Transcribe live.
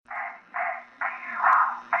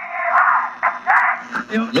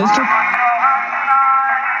Listen.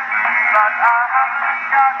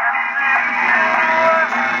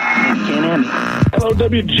 Can't hear me. Hello,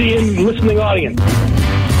 WGN listening audience.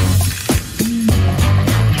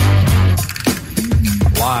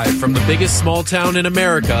 Live from the biggest small town in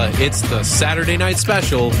America, it's the Saturday Night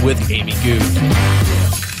Special with Amy Guth.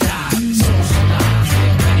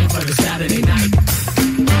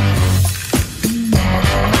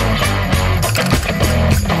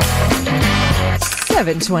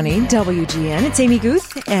 720 WGN. It's Amy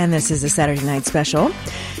Guth, and this is a Saturday Night Special.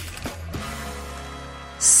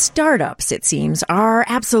 Startups, it seems, are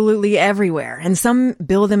absolutely everywhere. And some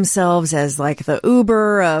bill themselves as like the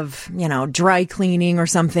Uber of, dry cleaning or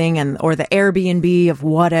something, or the Airbnb of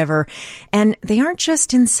whatever. And they aren't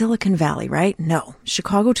just in Silicon Valley, right? No.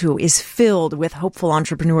 Chicago, too, is filled with hopeful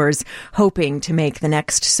entrepreneurs hoping to make the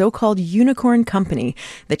next so-called unicorn company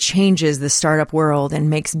that changes the startup world and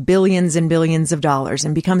makes billions and billions of dollars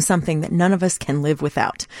and becomes something that none of us can live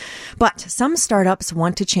without. But some startups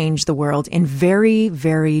want to change the world in very,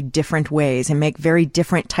 very different ways and make very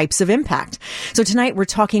different types of impact. So tonight we're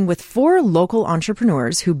talking with 4 local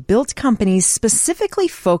entrepreneurs who built companies specifically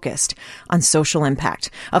focused on social impact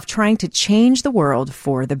of trying to change the world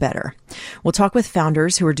for the better. We'll talk with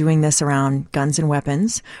founders who are doing this around guns and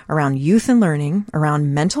weapons, around youth and learning,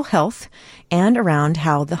 around mental health, and around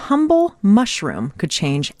how the humble mushroom could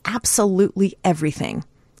change absolutely everything.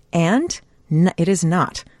 And it is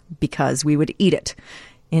not because we would eat it.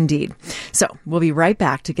 Indeed. So we'll be right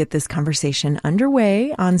back to get this conversation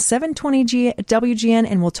underway on 720 WGN,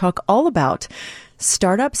 and we'll talk all about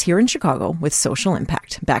startups here in Chicago with social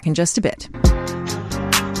impact. Back in just a bit.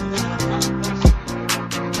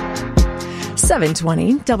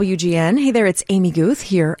 720 WGN. Hey there, it's Amy Guth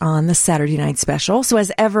here on the Saturday Night Special. So as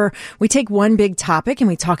ever, we take one big topic and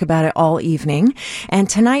we talk about it all evening. And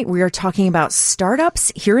tonight we are talking about startups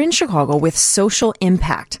here in Chicago with social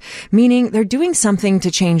impact, meaning they're doing something to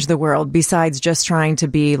change the world besides just trying to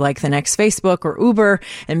be like the next Facebook or Uber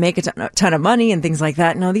and make a ton of money and things like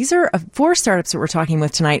that. No, these are 4 startups that we're talking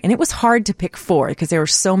with tonight. And it was hard to pick 4 because there were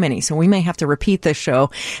so many. So we may have to repeat this show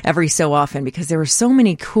every so often because there were so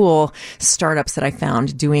many cool startups that I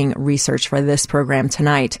found doing research for this program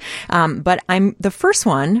tonight. But the first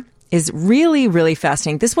one is really, really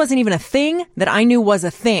fascinating. This wasn't even a thing that I knew was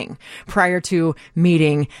a thing prior to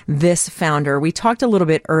meeting this founder. We talked a little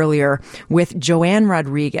bit earlier with Joanne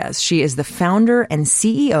Rodriguez. She is the founder and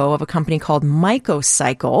CEO of a company called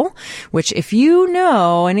Mycocycle, which if you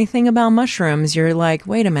know anything about mushrooms, you're like,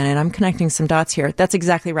 wait a minute, I'm connecting some dots here. That's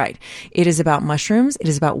exactly right. It is about mushrooms. It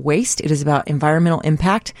is about waste. It is about environmental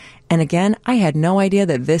impact. And again, I had no idea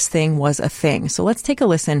that this thing was a thing. So let's take a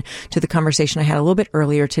listen to the conversation I had a little bit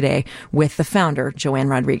earlier today with the founder, Joanne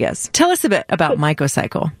Rodriguez. Tell us a bit about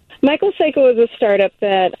Mycocycle. Mycocycle is a startup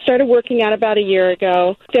that started working out about a year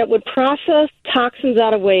ago that would process toxins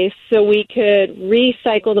out of waste so we could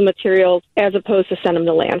recycle the materials as opposed to send them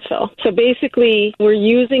to landfill. So basically, we're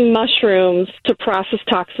using mushrooms to process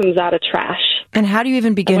toxins out of trash. And how do you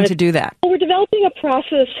even begin to do that? Well, we're developing a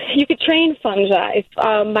process. You could train fungi.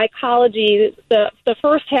 Mycology, the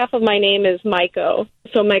first half of my name is myco,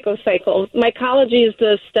 so mycocycle. Mycology is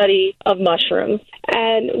the study of mushrooms.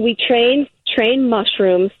 And we train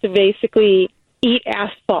mushrooms to basically eat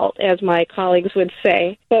asphalt, as my colleagues would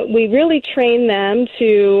say. But we really train them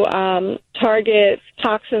to target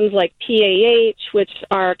toxins like PAH, which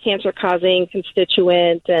are cancer-causing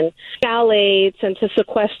constituent, and phthalates, and to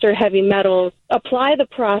sequester heavy metals. Apply the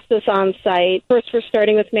process on site. First, we're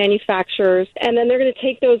starting with manufacturers, and then they're going to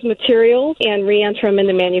take those materials and re-enter them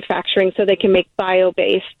into manufacturing so they can make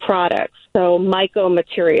bio-based products, so myco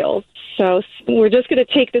materials. So we're just going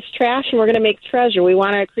to take this trash and we're going to make treasure. We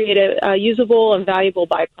want to create a usable and valuable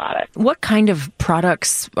byproduct. What kind of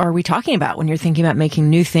products are we talking about when you're thinking about making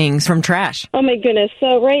new things from trash? Oh, my goodness.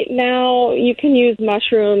 So right now you can use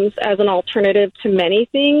mushrooms as an alternative to many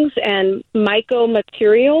things. And myco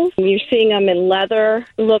materials, you're seeing them in leather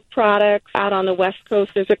look products. Out on the West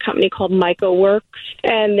Coast, there's a company called Myco Works,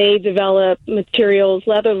 and they develop materials,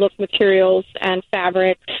 leather look materials and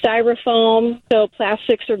fabric. Styrofoam, so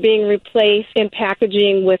plastics are being replaced in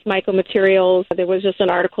packaging with myco materials. There was just an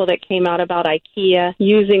article that came out about IKEA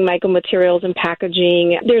using myco materials in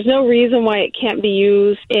packaging. There's no reason why it can't be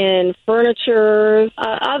used in furniture.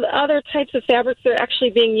 Other types of fabrics are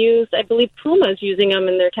actually being used. I believe Puma is using them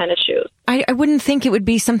in their tennis shoes. I wouldn't think it would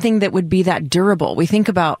be something that would be that durable. We think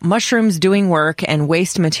about mushrooms doing work and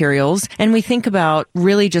waste materials, and we think about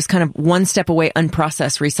really just kind of one step away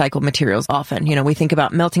unprocessed recycled materials often. You know, we think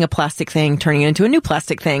about melting a plastic thing, turning it into a new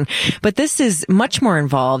plastic thing, but this is much more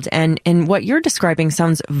involved, and what you're describing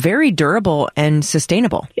sounds very durable and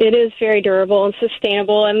sustainable. It is very durable and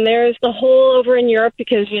sustainable, and there's a whole over in Europe,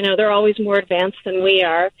 because, you know, they're always more advanced than we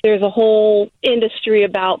are. There's a whole industry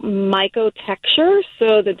about mycotexture,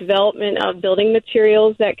 so the development of building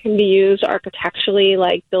materials that can be used architecturally,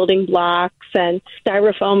 like building blocks and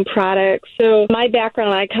styrofoam products. So my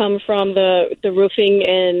background, I come from the roofing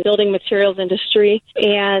and building materials industry,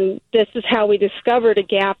 and this is how we discovered a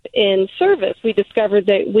gap in service. We discovered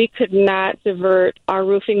that we could not divert our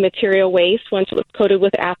roofing material waste once it was coated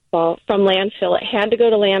with asphalt from landfill. It had to go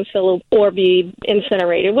to landfill or be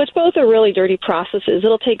incinerated, which both are really dirty processes.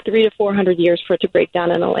 It'll take 300 to 400 years for it to break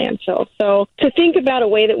down in a landfill. So to think about a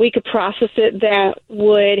way that we could process it that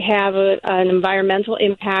would have an environmental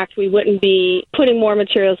impact, we wouldn't be putting more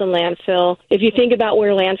materials in landfill. If you think about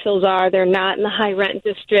where landfills are, they're not in the high rent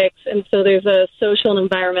districts, and so there's a social and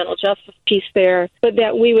environmental justice piece there. But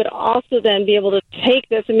that we would also then be able to take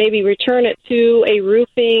this and maybe return it to a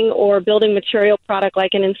roofing or building material product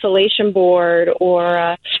like an insulation board or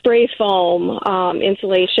a spray foam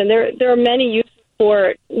insulation. There are many uses for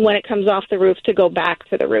it when it comes off the roof to go back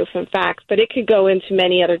to the roof, in fact, but it could go into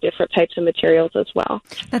many other different types of materials as well.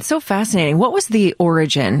 That's so fascinating. What was the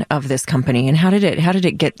origin of this company, and how did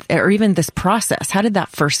it get, or even this process, how did that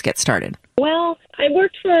first get started? Well, I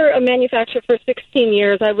worked for a manufacturer for 16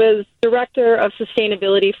 years. I was director of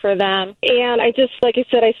sustainability for them. And I just, like I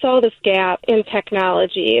said, I saw this gap in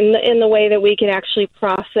technology, in the way that we could actually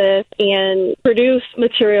process and produce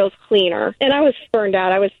materials cleaner. And I was burned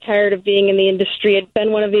out. I was tired of being in the industry. I'd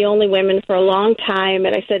been one of the only women for a long time.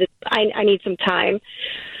 And I said, I need some time.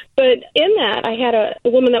 But in that, I had a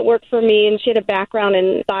woman that worked for me, and she had a background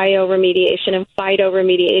in bioremediation and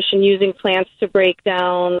phytoremediation, using plants to break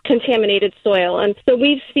down contaminated soil. And so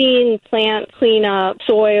we've seen plant cleanup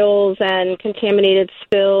soils and contaminated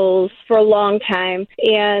spills for a long time.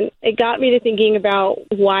 And it got me to thinking about,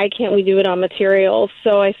 why can't we do it on materials?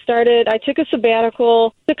 So I took a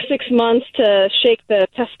sabbatical, took 6 months to shake the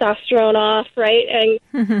testosterone off, right,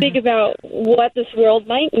 and think about what this world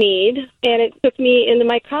might need. And it took me into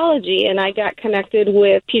mycology, and I got connected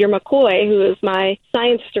with Peter McCoy, who is my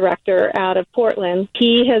science director out of Portland.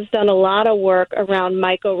 He has done a lot of work around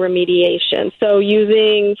mycoremediation, so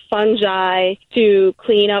using fungi to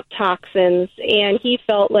clean up toxins, and he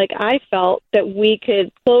felt like I felt that we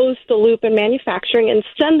could close the loop in manufacturing and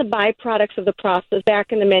send the byproducts of the process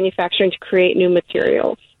back into manufacturing to create new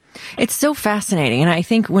materials. It's so fascinating. And I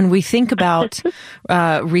think when we think about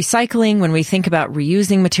recycling, when we think about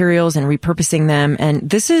reusing materials and repurposing them, and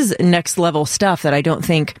this is next level stuff that I don't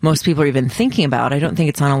think most people are even thinking about. I don't think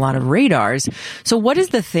it's on a lot of radars. So what is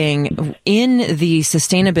the thing in the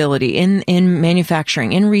sustainability, in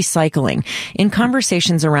manufacturing, in recycling, in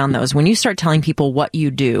conversations around those, when you start telling people what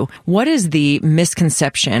you do, what is the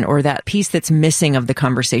misconception or that piece that's missing of the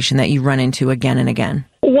conversation that you run into again and again?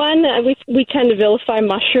 One, we tend to vilify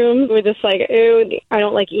mushrooms. We're just like, ew, I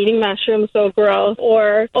don't like eating mushrooms, so gross.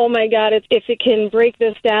 Or, oh my God, if it can break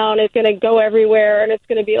this down, it's going to go everywhere, and it's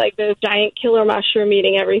going to be like this giant killer mushroom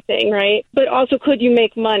eating everything, right? But also, could you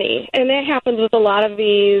make money? And that happens with a lot of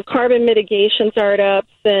these carbon mitigation startups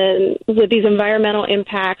and with these environmental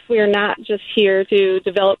impacts. We are not just here to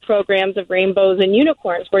develop programs of rainbows and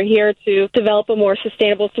unicorns. We're here to develop a more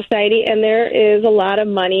sustainable society, and there is a lot of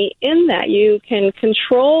money in that. You can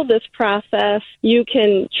control this process, you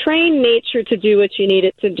can train nature to do what you need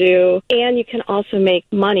it to do, and you can also make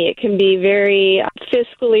money. It can be very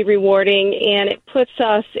fiscally rewarding, and it puts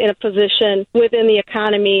us in a position within the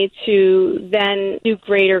economy to then do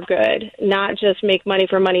greater good, not just make money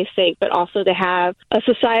for money's sake, but also to have a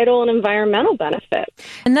societal and environmental benefit.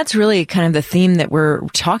 And that's really kind of the theme that we're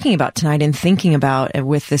talking about tonight and thinking about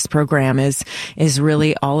with this program is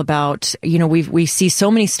really all about, you know, we see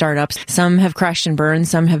so many startups. Some have crashed and burned,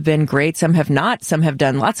 some have been great, some have not, some have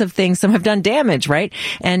done lots of things, some have done damage, right?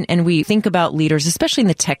 And we think about leaders, especially in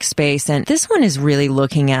the tech space. And this one is really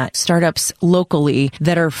looking at startups locally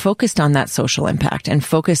that are focused on that social impact and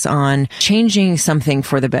focus on changing something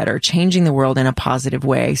for the better, changing the world in a positive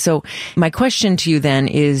way. So my question to you then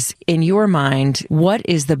is, in your mind, what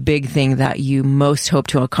is the big thing that you most hope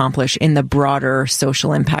to accomplish in the broader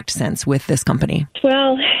social impact sense with this company?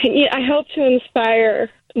 Well, I hope to inspire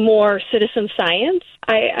more citizen science.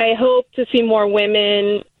 I hope to see more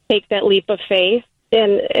women take that leap of faith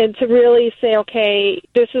and to really say, okay,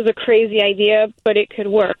 this is a crazy idea, but it could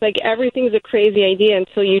work. Like, everything's a crazy idea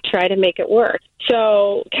until you try to make it work.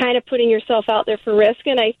 So kind of putting yourself out there for risk.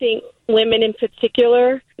 And I think women in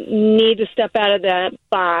particular need to step out of that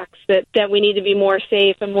box, that we need to be more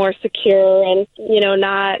safe and more secure and,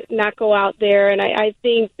 not go out there. And I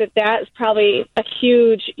think that's probably a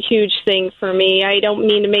huge, huge thing for me. I don't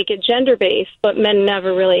mean to make it gender-based, but men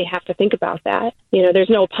never really have to think about that. There's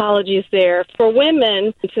no apologies there. For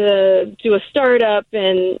women to do a startup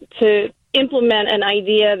and to implement an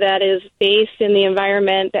idea that is based in the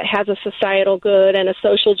environment, that has a societal good and a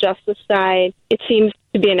social justice side, it seems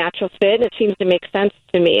to be a natural fit. It seems to make sense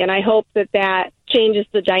to me. And I hope that changes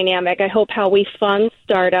the dynamic. I hope how we fund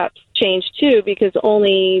startups change too, because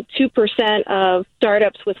only 2% of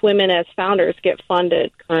startups with women as founders get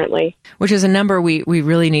funded currently. Which is a number we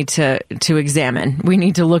really need to examine. We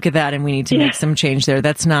need to look at that, and we need to make some change there.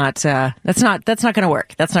 That's not going to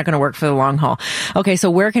work. That's not going to work for the long haul. Okay, so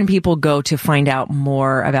where can people go to find out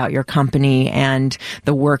more about your company and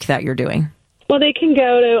the work that you're doing? Well, they can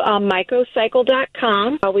go to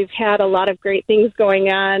mycocycle.com. We've had a lot of great things going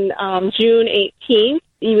on. June 18th,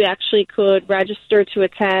 you actually could register to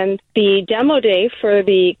attend the demo day for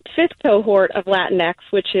the 5th cohort of Latinx,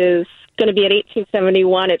 which is going to be at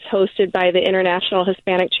 1871. It's hosted by the International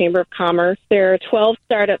Hispanic Chamber of Commerce. There are 12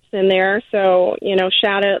 startups in there, so,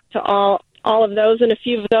 shout out to all of those. And a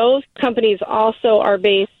few of those companies also are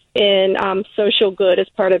based in social good as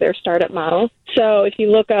part of their startup model. So if you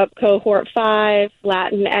look up Cohort 5,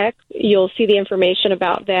 Latinx, you'll see the information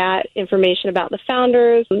about that, information about the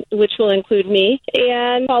founders, which will include me.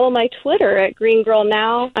 And follow my Twitter at Green Girl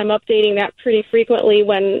Now. I'm updating that pretty frequently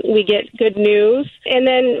when we get good news. And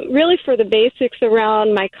then really for the basics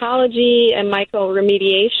around mycology and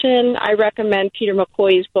mycoremediation, I recommend Peter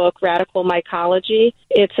McCoy's book, Radical Mycology.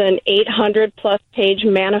 It's an 800-plus page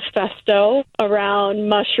manifesto around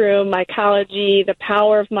mushroom mycology, the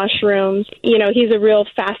power of mushrooms. He's a real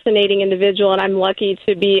fascinating individual, and I'm lucky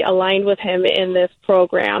to be aligned with him in this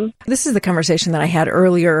program. This is the conversation that I had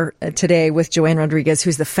earlier today with Joanne Rodriguez,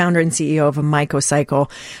 who's the founder and CEO of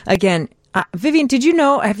MycoCycle. Again, Vivian, did you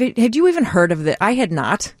know, had you even heard of the, I had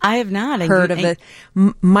not. I have not heard of the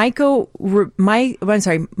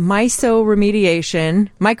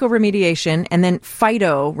mycoremediation and then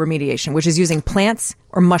phytoremediation, which is using plants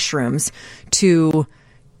or mushrooms to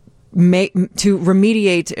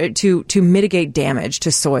mitigate damage to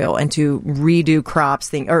soil and to redo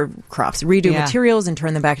redo materials and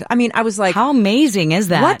turn them back. I mean, I was like, how amazing is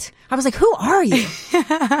that? What? I was like, who are you?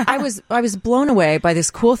 I was blown away by this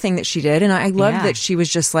cool thing that she did. And I loved that she was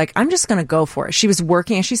just like, I'm just going to go for it. She was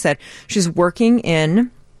working, as she said, she's working in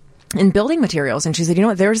building materials. And she said,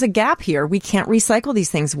 there's a gap here. We can't recycle these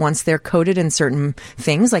things once they're coated in certain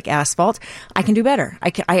things like asphalt. I can do better.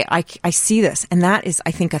 I see this. And that is,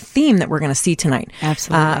 I think, a theme that we're going to see tonight.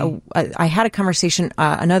 Absolutely. I had a conversation,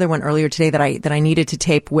 another one earlier today that I needed to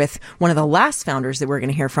tape with one of the last founders that we're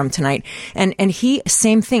going to hear from tonight. And he,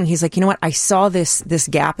 same thing. He's like, I saw this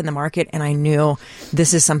gap in the market and I knew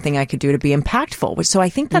this is something I could do to be impactful. So I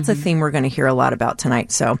think that's a theme we're going to hear a lot about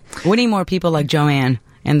tonight. So we need more people like Joanne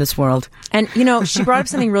in this world. And, she brought up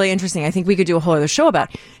something really interesting I think we could do a whole other show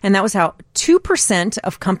about. And that was how 2%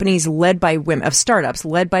 of companies led by women, of startups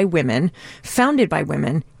led by women, founded by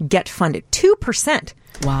women, get funded. 2%.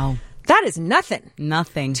 Wow. That is nothing.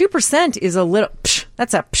 Nothing. 2% is a little,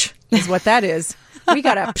 that's a is what that is. We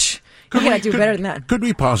got to we got to do better than that. Could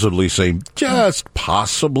we possibly say, just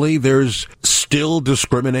possibly, there's still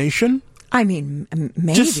discrimination? I mean,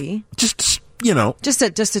 maybe. Just just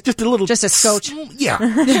a scotch. Yeah.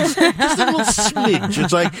 just a little smidge.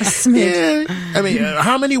 It's like, I mean,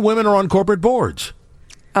 how many women are on corporate boards?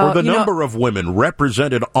 Or the number of women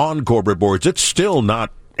represented on corporate boards, it's still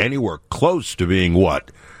not anywhere close to being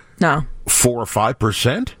what? No. 4 or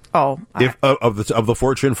 5%? Oh, of the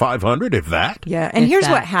Fortune 500, if that. Yeah, and here's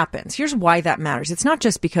what happens. Here's why that matters. It's not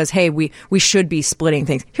just because, hey, we should be splitting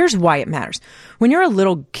things. Here's why it matters. When you're a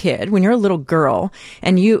little kid, when you're a little girl,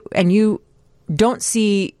 and you don't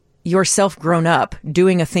see yourself grown up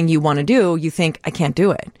doing a thing you want to do, you think, I can't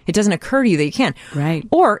do it. It doesn't occur to you that you can. Right.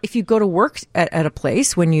 Or if you go to work at a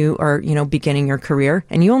place when you are, beginning your career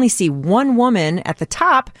and you only see one woman at the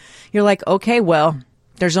top, you're like, okay, well,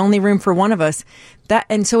 there's only room for one of us.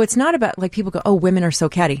 And so it's not about like people go, oh, women are so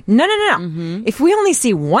catty. No. Mm-hmm. If we only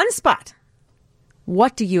see one spot,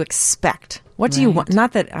 what do you expect? What do you want?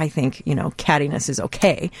 Not that I think, cattiness is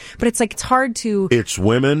okay, but it's like, it's hard to. It's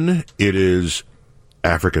women. It is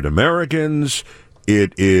African Americans.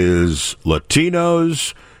 It is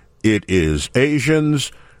Latinos. It is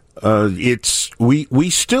Asians. We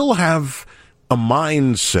still have a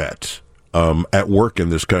mindset at work in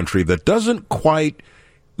this country that doesn't quite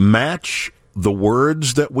match the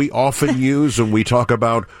words that we often use when we talk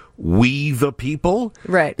about we the people.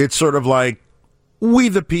 Right. It's sort of like we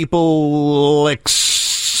the people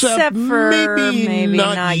except for maybe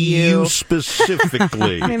not you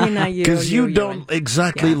specifically. Maybe not you. Because you don't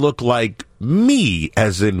exactly look like me,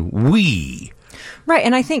 as in we. Right,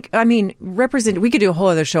 and I think, we could do a whole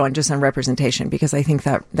other show on representation, because I think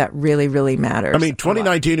that really, really matters.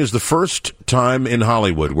 2019 is the first time in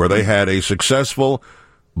Hollywood where they had a successful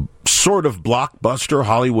sort of blockbuster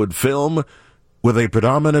Hollywood film with a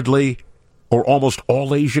predominantly or almost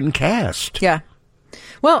all Asian cast. Yeah.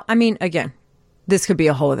 Well, again, this could be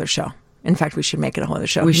a whole other show. In fact, we should make it a whole other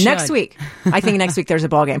show. Next week. I think next week there's a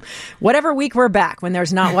ball game. Whatever week we're back, when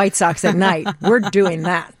there's not White Sox at night, we're doing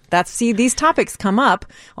that. These topics come up.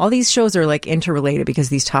 All these shows are like interrelated, because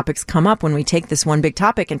these topics come up when we take this one big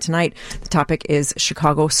topic. And tonight, the topic is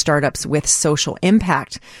Chicago startups with social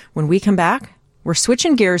impact. When we come back, we're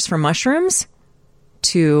switching gears from mushrooms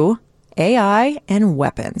to AI and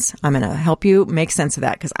weapons. I'm going to help you make sense of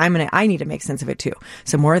that, because I need to make sense of it too.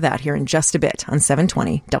 So more of that here in just a bit on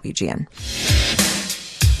 720 WGN.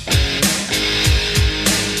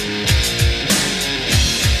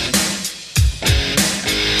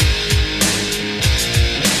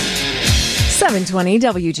 .720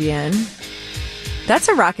 WGN. That's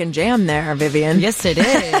a rockin' jam there, Vivian. Yes, it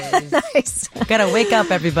is. Nice. Gotta wake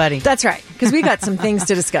up, everybody. That's right, because we got some things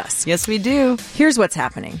to discuss. Yes, we do. Here's what's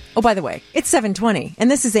happening. Oh, by the way, it's 720, and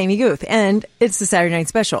this is Amy Guth, and it's the Saturday Night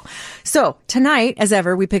Special. So tonight, as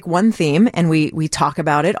ever, we pick one theme, and we talk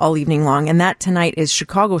about it all evening long, and that tonight is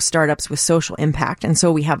Chicago startups with social impact. And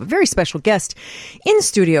so we have a very special guest in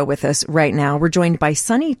studio with us right now. We're joined by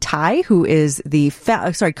Sunny Tai, who is the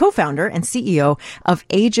co-founder and CEO of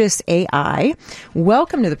Aegis AI.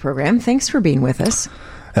 Welcome to the program. Thanks for being with us.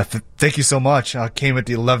 Thank you so much. I came at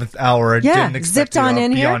the 11th hour. I didn't expect to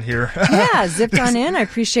be on here. Yeah, zipped on in. I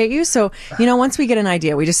appreciate you. So, once we get an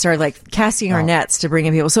idea, we just start casting our nets to bring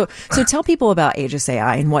in people. So tell people about Aegis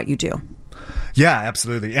AI and what you do. Yeah,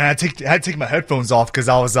 absolutely. And I had to take my headphones off because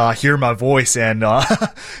I was hearing my voice, and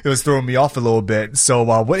it was throwing me off a little bit. So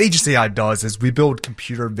what Aegis AI does is we build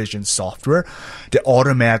computer vision software that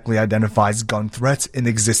automatically identifies gun threats in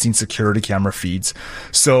existing security camera feeds.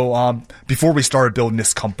 So before we started building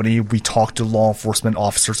this company, we talked to law enforcement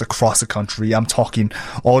officers across the country. I'm talking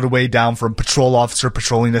all the way down from patrol officer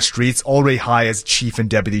patrolling the streets, all the way high as chief and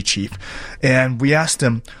deputy chief. And we asked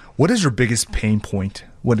them, what is your biggest pain point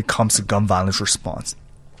when it comes to gun violence response?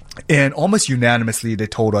 And almost unanimously, they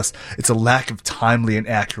told us it's a lack of timely and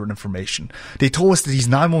accurate information. They told us that these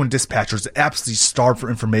 911 dispatchers are absolutely starved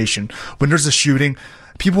for information. When there's a shooting,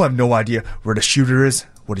 people have no idea where the shooter is,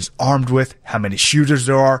 what he's armed with, how many shooters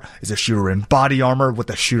there are, is the shooter in body armor, what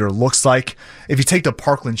the shooter looks like. If you take the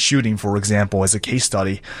Parkland shooting, for example, as a case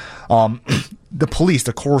study,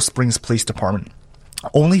 the Coral Springs Police Department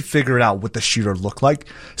only figured out what the shooter looked like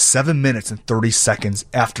 7 minutes and 30 seconds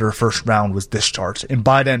after the first round was discharged. And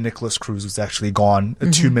by then, Nicholas Cruz was actually gone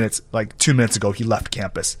 2 minutes. 2 minutes ago, he left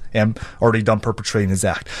campus and already done perpetrating his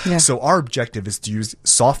act. Yeah. So our objective is to use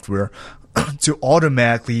software to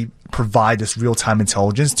automatically provide this real-time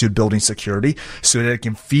intelligence to building security so that it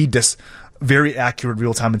can feed this very accurate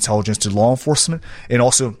real-time intelligence to law enforcement, and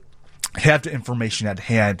also have the information at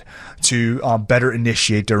hand to better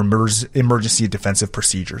initiate their emergency defensive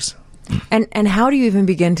procedures. And how do you even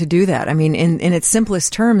begin to do that? I mean, in its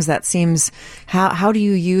simplest terms, that seems, how do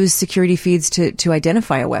you use security feeds to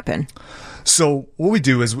identify a weapon? So what we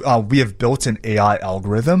do is we have built an AI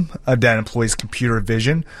algorithm that employs computer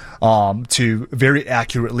vision to very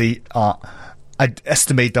accurately I'd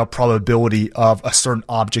estimate the probability of a certain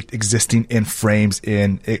object existing in frames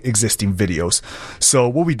in existing videos. So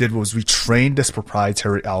what we did was we trained this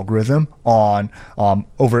proprietary algorithm on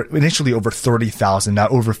initially over 30,000, now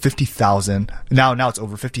over 50,000. Now it's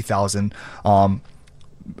over 50,000.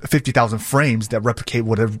 50,000 frames that replicate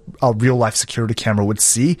what a real-life security camera would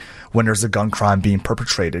see when there's a gun crime being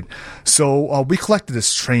perpetrated. So we collected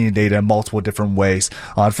this training data in multiple different ways.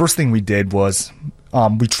 The first thing we did was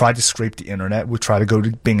we tried to scrape the internet. We tried to go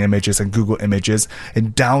to Bing Images and Google Images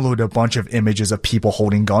and download a bunch of images of people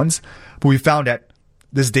holding guns. But we found that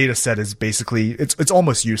this data set is basically, it's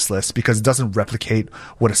almost useless because it doesn't replicate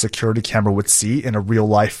what a security camera would see in a real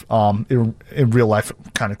life, in real life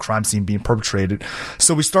kind of crime scene being perpetrated.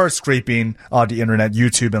 So we started scraping the internet,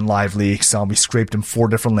 YouTube and Live Leaks. We scraped in 4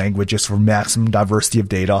 different languages for maximum diversity of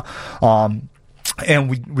data. And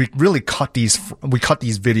we really cut these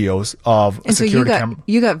videos of and security so camera.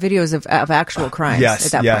 You got videos of actual crimes at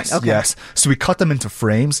that point. Okay. Yes. So we cut them into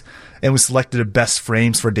frames, and we selected the best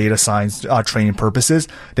frames for data science training purposes.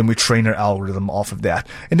 Then we train our algorithm off of that,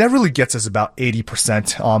 and that really gets us about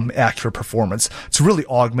 80% accurate performance. To really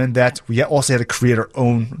augment that, we also had to create our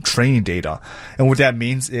own training data, and what that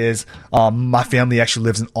means is my family actually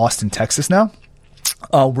lives in Austin, Texas now.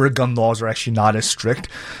 Where gun laws are actually not as strict.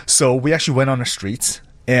 So we actually went on the streets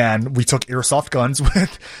and we took airsoft guns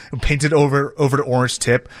and painted over the orange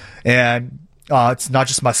tip. And it's not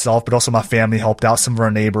just myself, but also my family helped out, some of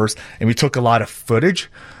our neighbors. And we took a lot of footage,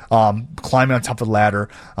 climbing on top of the ladder,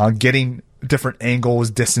 getting different angles,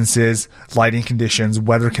 distances, lighting conditions,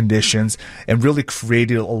 weather conditions, and really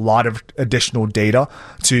created a lot of additional data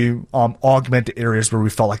to augment the areas where we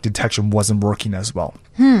felt like detection wasn't working as well.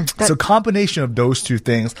 So combination of those two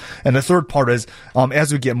things. And the third part is,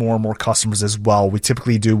 as we get more and more customers as well, we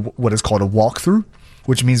typically do what is called a walkthrough,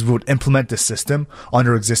 which means we would implement the system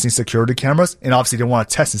under existing security cameras. And obviously they want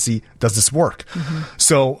to test and see, does this work?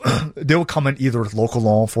 So they will come in either with local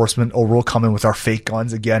law enforcement, or we'll come in with our fake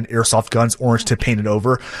guns, again, airsoft guns, orange tip painted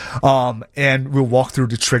over. And we'll walk through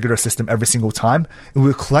to trigger the system every single time. And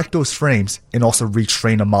we'll collect those frames and also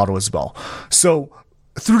retrain a model as well. So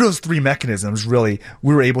through those three mechanisms, really,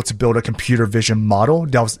 we were able to build a computer vision model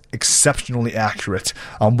that was exceptionally accurate,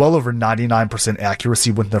 well over 99%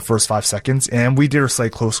 accuracy within the first 5 seconds, and we dare say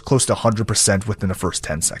close to 100% within the first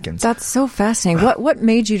 10 seconds. That's so fascinating. What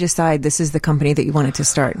made you decide this is the company that you wanted to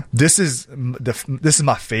start? This is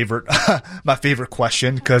my favorite my favorite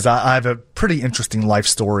question, because I have a pretty interesting life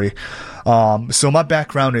story. So my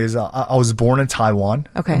background is I was born in Taiwan,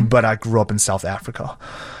 but I grew up in South Africa.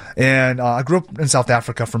 And I grew up in South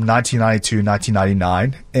Africa from 1992 to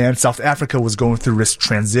 1999. And South Africa was going through this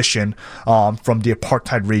transition from the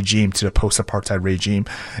apartheid regime to the post-apartheid regime.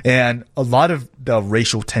 And a lot of the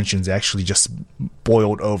racial tensions actually just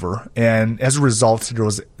boiled over. And as a result, there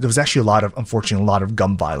was actually unfortunately, a lot of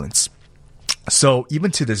gun violence. So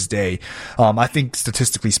even to this day, I think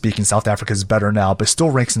statistically speaking, South Africa is better now, but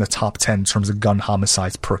still ranks in the top 10 in terms of gun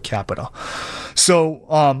homicides per capita.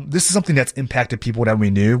 So this is something that's impacted people that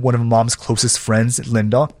we knew. One of my mom's closest friends,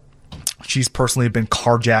 Linda, she's personally been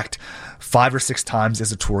carjacked 5 or 6 times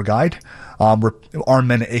as a tour guide. Where armed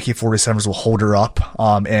men at AK-47s will hold her up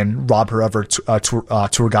and rob her of her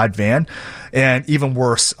tour guide van. And even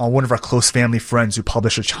worse, one of our close family friends who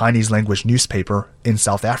published a Chinese language newspaper in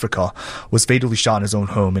South Africa was fatally shot in his own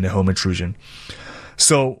home in a home intrusion.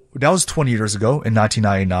 So that was 20 years ago in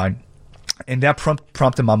 1999. And that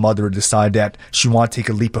prompted my mother to decide that she wanted to take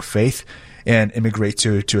a leap of faith and immigrate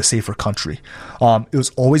to a safer country. It was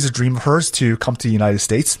always a dream of hers to come to the United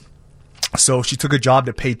States. So she took a job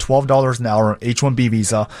that paid $12 an hour, H-1B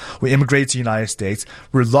visa. We immigrated to the United States.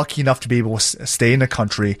 We were lucky enough to be able to stay in the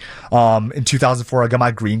country. In 2004, I got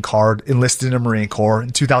my green card, enlisted in the Marine Corps.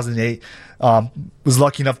 In 2008, was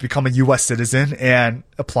lucky enough to become a U.S. citizen and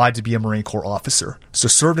applied to be a Marine Corps officer. So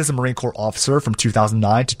served as a Marine Corps officer from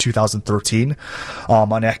 2009 to 2013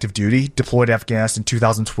 on active duty, deployed to Afghanistan in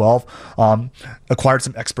 2012, acquired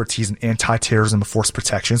some expertise in anti-terrorism and force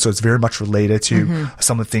protection. So it's very much related to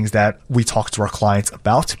some of the things that we talk to our clients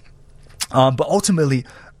about. But ultimately,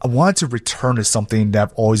 I wanted to return to something that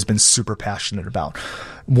I've always been super passionate about.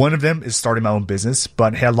 One of them is starting my own business,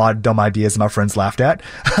 but had a lot of dumb ideas my friends laughed at.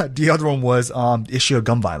 The other one was the issue of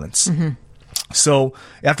gun violence. So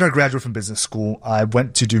after I graduated from business school, I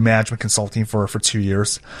went to do management consulting for 2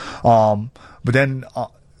 years. But then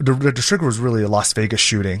the trigger was really a Las Vegas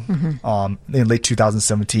shooting in late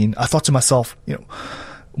 2017. I thought to myself,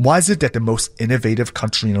 why is it that the most innovative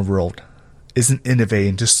country in the world isn't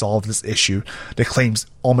innovating to solve this issue that claims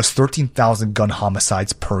almost 13,000 gun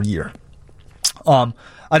homicides per year?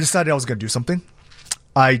 I decided I was going to do something.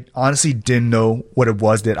 I honestly didn't know what it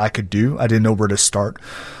was that I could do. I didn't know where to start.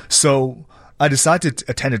 So I decided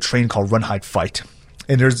to attend a training called Run, Hide, Fight.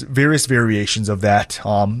 And there's various variations of that.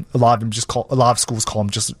 A lot of schools call them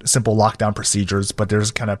just simple lockdown procedures, but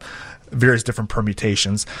there's kind of various different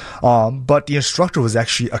permutations. But the instructor was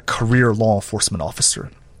actually a career law enforcement officer.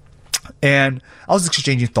 And I was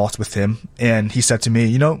exchanging thoughts with him, and he said to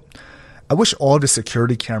me, I wish all the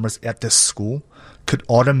security cameras at this school could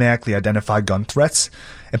automatically identify gun threats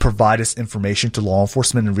and provide us information to law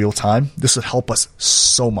enforcement in real time. This would help us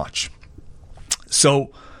so much.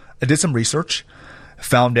 So I did some research,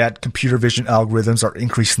 found that computer vision algorithms are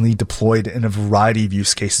increasingly deployed in a variety of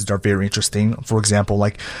use cases that are very interesting. For example,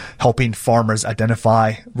 like helping farmers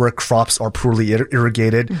identify where crops are poorly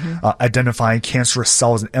irrigated, identifying cancerous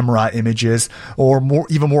cells in MRI images, or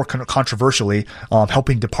even more controversially,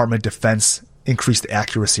 helping Department of Defense increase the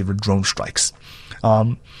accuracy of drone strikes.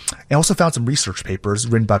 And also found some research papers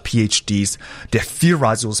written by PhDs that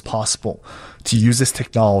theorized it was possible to use this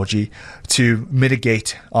technology to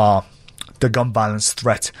mitigate the gun violence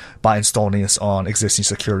threat by installing this on existing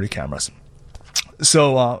security cameras.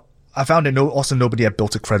 So I found that nobody had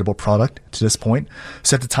built a credible product to this point.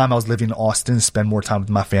 So at the time I was living in Austin, spend more time with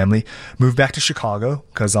my family, moved back to Chicago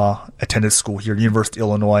because I attended school here, University of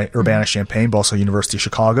Illinois, Urbana-Champaign, but also University of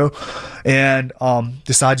Chicago, and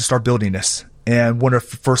decided to start building this. And one of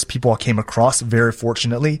the first people I came across, very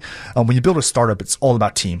fortunately, when you build a startup, it's all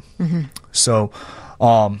about team. Mm-hmm. So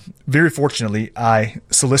very fortunately, I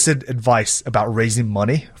solicited advice about raising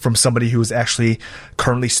money from somebody who is actually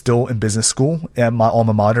currently still in business school at my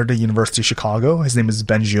alma mater, the University of Chicago. His name is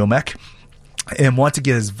Ben Giomek, and wanted to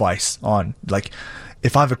get his advice on, like,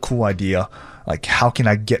 if I have a cool idea, like, how can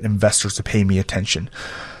I get investors to pay me attention?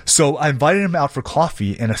 So I invited him out for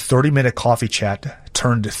coffee, and a 30-minute coffee chat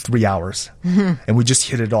turned to 3 hours. Mm-hmm. And we just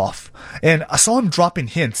hit it off. And I saw him dropping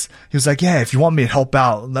hints. He was like, yeah, if you want me to help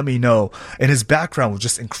out, let me know. And his background was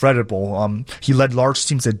just incredible. He led large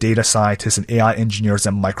teams of data scientists and AI engineers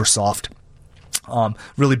at Microsoft.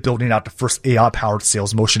 Really building out the first AI-powered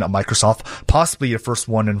sales motion at Microsoft, possibly the first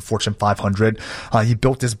one in Fortune 500. He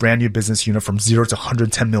built this brand new business unit from zero to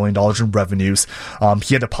 $110 million in revenues.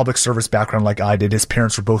 He had a public service background like I did. His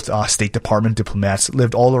parents were both State Department diplomats,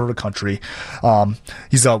 lived all over the country.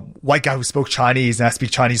 He's a white guy who spoke Chinese, and I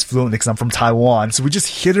speak Chinese fluently because I'm from Taiwan. So we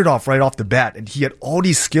just hit it off right off the bat, and he had all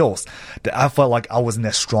these skills that I felt like I wasn't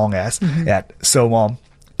as strong as at. So,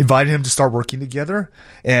 invited him to start working together,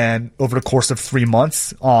 and over the course of 3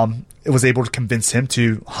 months, it was able to convince him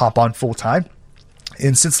to hop on full time.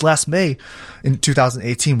 And since last May, in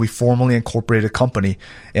 2018, we formally incorporated a company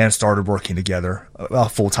and started working together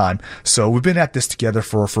full time. So we've been at this together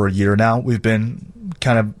for a year now. We've been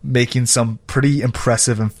kind of making some pretty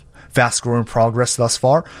impressive and fast-growing progress thus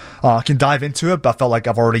far. I can dive into it, but I felt like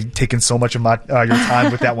I've already taken so much of my your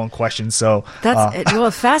time with that one question. So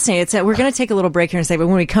that's fascinating. We're going to take a little break here in a second, but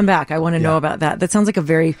when we come back, I want to know about that. That sounds like a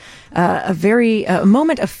very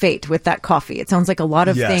moment of fate with that coffee. It sounds like a lot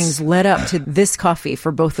of things led up to this coffee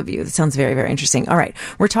for both of you. That sounds very, very interesting. All right,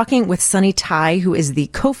 we're talking with Sunny Tai, who is the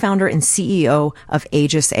co-founder and CEO of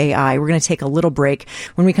Aegis AI. We're going to take a little break.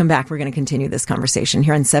 When we come back, we're going to continue this conversation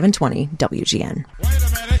here on 720 WGN. Wait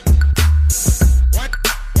a minute.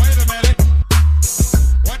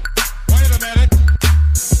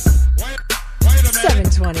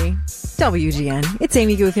 720 WGN. It's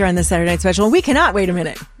Amy Guth here on the Saturday Night Special. We cannot wait a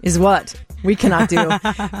minute is what we cannot do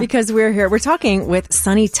because we're here. We're talking with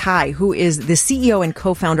Sunny Tai, who is the CEO and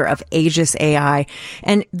co-founder of Aegis AI.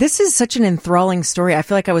 And this is such an enthralling story. I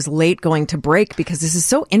feel like I was late going to break because this is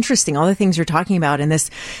so interesting. All the things you're talking about and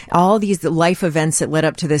all these life events that led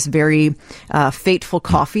up to this very fateful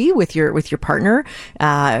coffee with your partner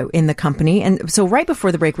in the company. And so right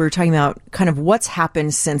before the break, we were talking about kind of what's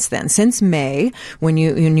happened since then, since May when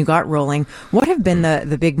you got rolling. What have been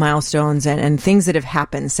the big milestones and things that have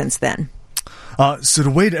happened since then? So the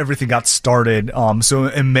way that everything got started, so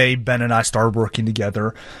in May, Ben and I started working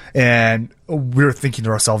together, and we were thinking to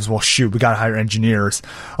ourselves, well, shoot, we got to hire engineers.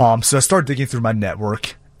 So I started digging through my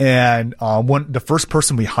network, and the first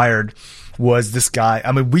person we hired was this guy.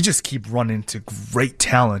 I mean, we just keep running into great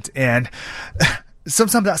talent, and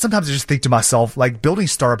sometimes I just think to myself, like, building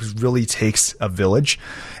startups really takes a village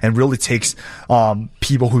and really takes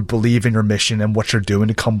people who believe in your mission and what you're doing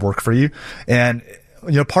to come work for you. And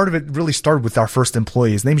part of it really started with our first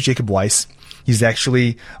employee. His name is Jacob Weiss. He's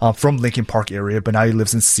actually from Lincoln Park area, but now he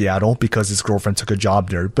lives in Seattle because his girlfriend took a job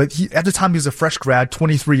there. But at the time, he was a fresh grad,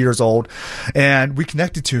 23 years old, and we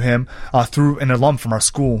connected to him through an alum from our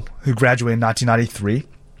school who graduated in 1993.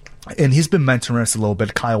 And he's been mentoring us a little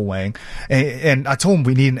bit, Kyle Wang. And I told him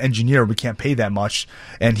we need an engineer. We can't pay that much.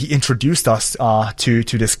 And he introduced us to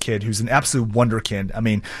this kid who's an absolute wonderkind. I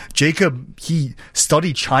mean, Jacob, he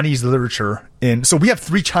studied Chinese literature. So we have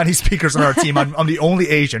 3 Chinese speakers on our team. I'm the only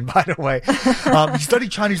Asian, by the way. He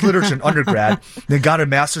studied Chinese literature in undergrad, then got a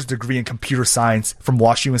master's degree in computer science from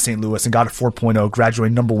WashU in St. Louis and got a 4.0,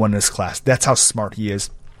 graduated number 1 in his class. That's how smart he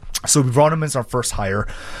is. So we brought him as our first hire.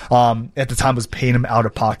 At the time, was paying him out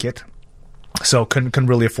of pocket. So couldn't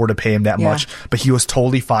really afford to pay him that much, but he was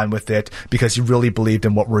totally fine with it because he really believed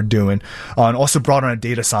in what we're doing. And also brought on a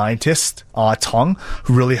data scientist, Tong,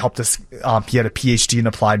 who really helped us. He had a PhD in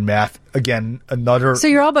applied math. Again, another. So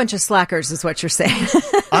you're all a bunch of slackers, is what you're saying.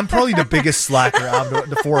 I'm probably the biggest slacker out of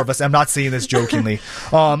the 4 of us. I'm not saying this jokingly.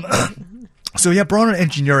 So brought on an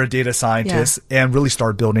engineer, a data scientist, and really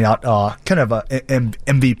started building out kind of a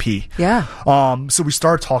MVP. Yeah. So we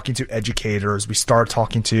started talking to educators. We started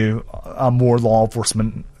talking to more law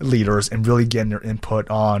enforcement leaders and really getting their input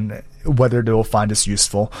on whether they will find this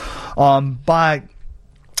useful. By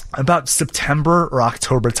about September or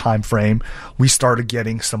October timeframe, we started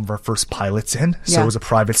getting some of our first pilots in. So it was a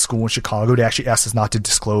private school in Chicago. They actually asked us not to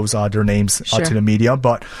disclose their names to the media,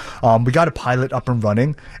 but we got a pilot up and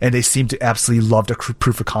running, and they seemed to absolutely love the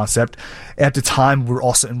proof of concept. At the time, we were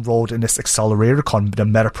also enrolled in this accelerator called the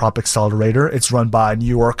Metaprop Accelerator. It's run by New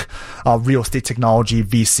York Real Estate Technology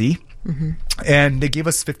VC. Mm-hmm. And they gave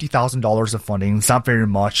us $50,000 of funding. It's not very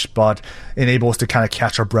much, but enables us to kind of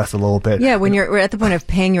catch our breath a little bit. Yeah, when we're at the point of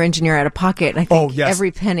paying your engineer out of pocket, I think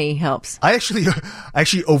every penny helps. I actually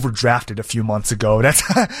overdrafted a few months ago.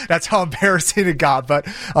 That's how embarrassing it got. But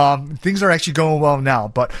things are actually going well now.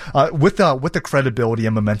 But with the credibility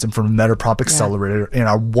and momentum from the Metaprop Accelerator and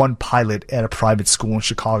our one pilot at a private school in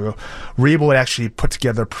Chicago, we're able to actually put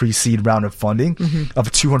together a pre-seed round of funding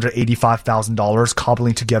of $285,000,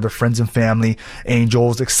 cobbling together friends and family,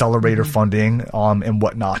 angels, accelerator funding, and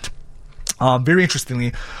whatnot. Very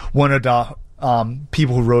interestingly, one of the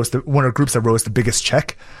one of the groups that rose the biggest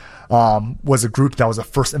check was a group that was a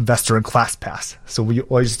first investor in ClassPass. So we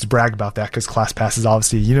always used to brag about that because ClassPass is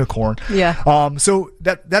obviously a unicorn. Yeah. So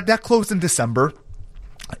that closed in December.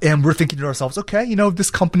 And we're thinking to ourselves, okay,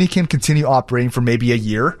 this company can continue operating for maybe a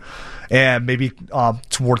year, and maybe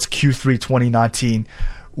towards Q3 2019,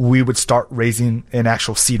 we would start raising an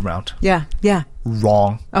actual seed round. Yeah.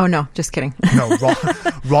 Wrong. Oh no, just kidding. No,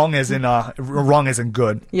 wrong as in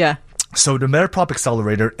good. Yeah. So the Metaprop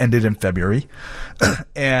Accelerator ended in February,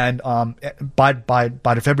 and by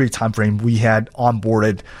the February timeframe, we had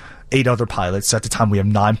onboarded 8 other pilots. So at the time, we have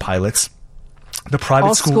 9 pilots. The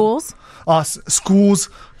private schools, schools,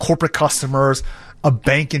 corporate customers. A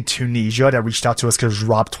bank in Tunisia that reached out to us because they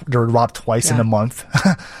were robbed twice in a month.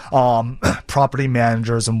 Property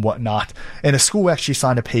managers and whatnot. And the school actually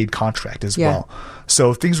signed a paid contract as well.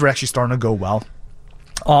 So things were actually starting to go well.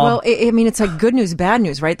 Well, I mean, it's like good news, bad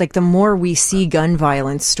news, right? Like the more we see gun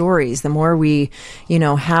violence stories, the more we,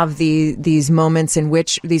 have these moments in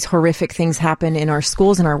which these horrific things happen in our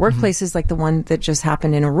schools and our workplaces, like the one that just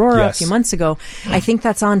happened in Aurora a few months ago. I think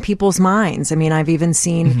that's on people's minds. I mean, I've even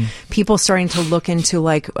seen people starting to look into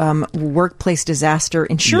like workplace disaster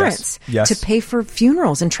insurance to pay for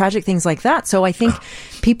funerals and tragic things like that. So I think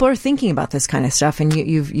people are thinking about this kind of stuff, and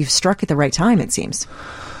you've struck at the right time, it seems.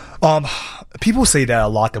 People say that a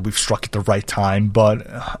lot, that we've struck at the right time, but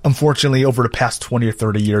unfortunately, over the past 20 or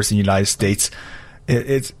 30 years in the United States,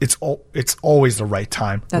 it's always the right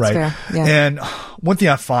time. That's right? Fair. Yeah. And one thing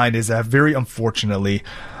I find is that, very unfortunately,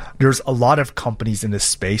 there's a lot of companies in this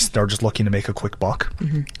space that are just looking to make a quick buck.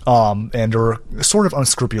 And they're sort of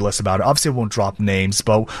unscrupulous about it. Obviously, I won't drop names,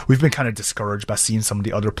 but we've been kind of discouraged by seeing some of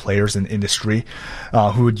the other players in the industry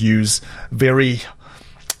who would use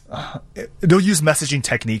they'll use messaging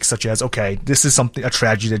techniques such as, okay, this is a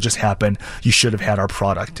tragedy that just happened. You should have had our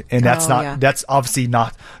product. And that's obviously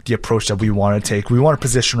not the approach that we want to take. We want to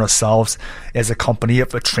position ourselves as a company of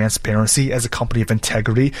transparency, as a company of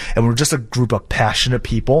integrity. And we're just a group of passionate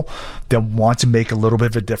people that want to make a little bit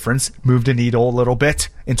of a difference, move the needle a little bit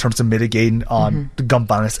in terms of mitigating on the gun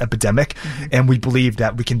violence epidemic. And we believe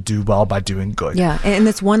that we can do well by doing good. Yeah. And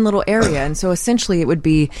that's one little area. And so essentially it would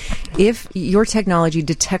be, if your technology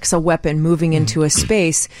detects a weapon moving into a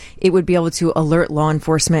space, it would be able to alert law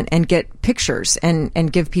enforcement and get pictures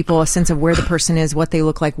and give people a sense of where the person is, what they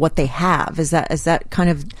look like, what they have. Is that kind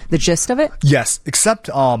of the gist of it? Yes, except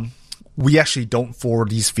we actually don't forward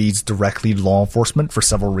these feeds directly to law enforcement for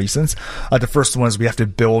several reasons. The first one is we have to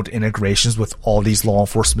build integrations with all these law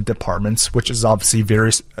enforcement departments, which is obviously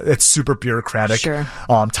it's super bureaucratic,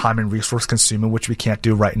 time and resource consuming, which we can't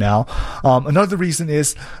do right now. Another reason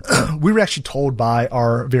is we were actually told by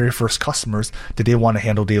our very first customers that they want to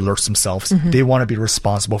handle the alerts themselves. They want to be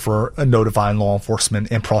responsible for notifying law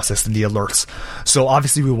enforcement and processing the alerts. So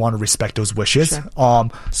obviously we want to respect those wishes.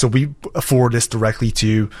 So we forward this directly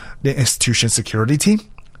to the institution security team,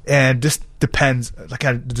 and this depends.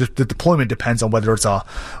 The deployment depends on whether it's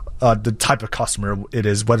the type of customer it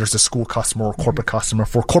is, whether it's a school customer or corporate customer.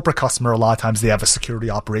 For corporate customer, a lot of times they have a security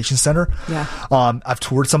operations center. I've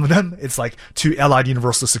toured some of them. It's like 2 Allied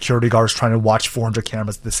Universal security guards trying to watch 400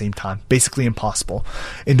 cameras at the same time. Basically impossible.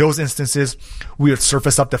 In those instances, we would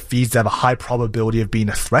surface up the feeds that have a high probability of being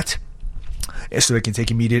a threat. so they can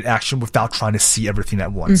take immediate action without trying to see everything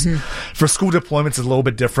at once. For school deployments, it's a little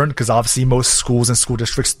bit different because obviously most schools and school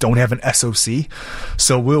districts don't have an SOC.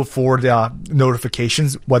 So we'll forward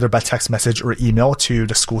notifications, whether by text message or email, to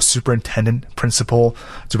the school superintendent, principal,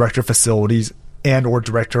 director of facilities, and or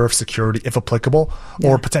director of security, if applicable,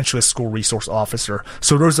 or potentially a school resource officer.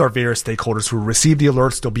 So those are various stakeholders who receive the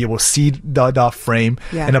alerts. They'll be able to see the frame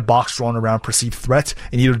and a box drawn around perceived threat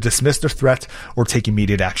and either dismiss the threat or take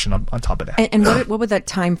immediate action on top of that. And what would that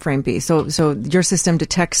time frame be? So your system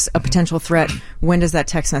detects a potential threat. When does that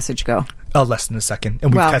text message go? Less than a second.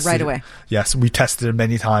 And we've tested right it. away. Yes, we tested it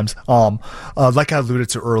many times. Like I alluded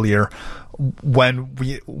to earlier,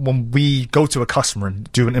 when we go to a customer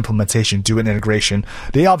and do an implementation, do an integration,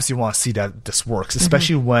 they obviously want to see that this works,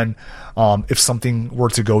 especially when if something were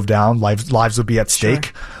to go down, lives would be at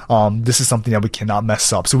stake. Sure. This is something that we cannot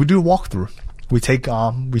mess up. So we do a walkthrough. We take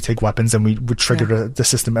weapons and we would trigger the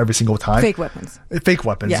system every single time. Fake weapons. Fake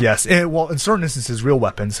weapons, yes. And, well, in certain instances, real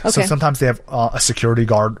weapons. Okay. So sometimes they have a security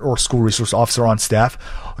guard or school resource officer on staff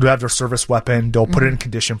who have their service weapon. They'll put it in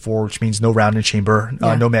condition for, which means no round in chamber,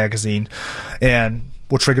 no magazine, and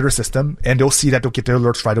we'll trigger the system, and they'll see that they'll get their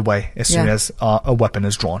alerts right away as soon as a weapon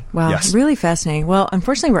is drawn. Wow, yes. Really fascinating. Well,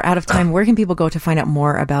 unfortunately, we're out of time. Where can people go to find out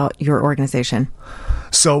more about your organization?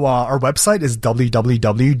 So our website is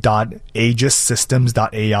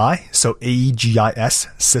www.aegissystems.ai. So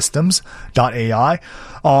AEGIS systems.ai.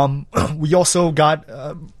 We also got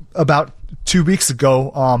about 2 weeks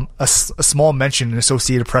ago a small mention in an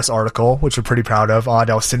Associated Press article, which we're pretty proud of,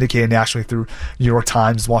 that was syndicated nationally through New York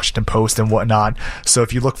Times, Washington Post, and whatnot. So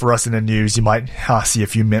if you look for us in the news, you might see a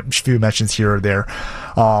few mentions here or there.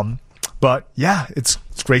 But yeah, it's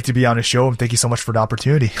great to be on the show, and thank you so much for the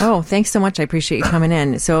opportunity. Oh, thanks so much. I appreciate you coming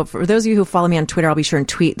in. So for those of you who follow me on Twitter, I'll be sure and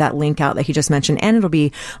tweet that link out that he just mentioned, and it'll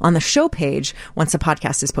be on the show page once the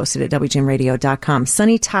podcast is posted at WGNradio.com.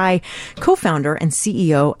 Sunny Tai, co-founder and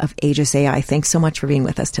CEO of Aegis AI. Thanks so much for being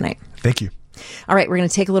with us tonight. Thank you. All right, we're going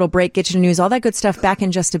to take a little break, get you the news, all that good stuff back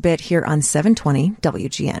in just a bit here on 720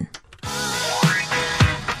 WGN.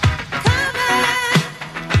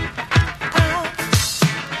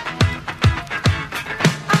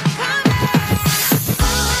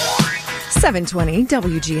 720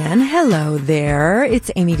 WGN. Hello there. It's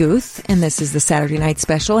Amy Guth, and this is the Saturday Night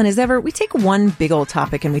Special. And as ever, we take one big old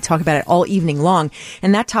topic and we talk about it all evening long.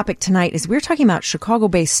 And that topic tonight is we're talking about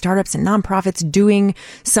Chicago-based startups and nonprofits doing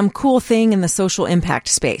some cool thing in the social impact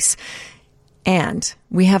space. And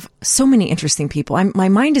we have so many interesting people. My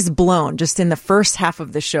mind is blown just in the first half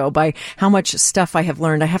of the show by how much stuff I have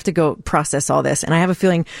learned. I have to go process all this. And I have a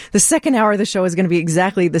feeling the second hour of the show is going to be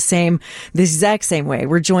exactly the exact same way.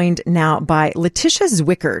 We're joined now by Letitia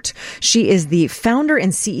Zwickert. She is the founder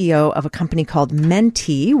and CEO of a company called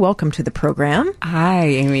Menti. Welcome to the program. Hi,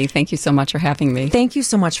 Amy. Thank you so much for having me. Thank you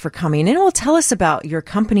so much for coming in. Well, tell us about your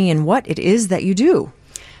company and what it is that you do.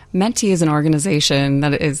 Menti is an organization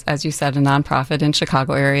that is, as you said, a nonprofit in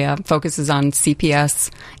Chicago area, focuses on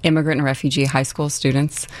CPS, immigrant and refugee high school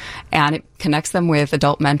students, and it connects them with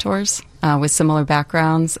adult mentors with similar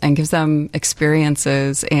backgrounds and gives them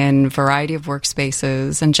experiences in a variety of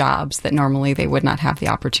workspaces and jobs that normally they would not have the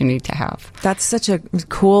opportunity to have. That's such a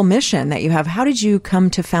cool mission that you have. How did you come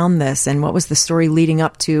to found this, and what was the story leading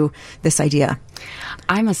up to this idea?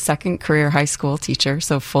 I'm a second career high school teacher,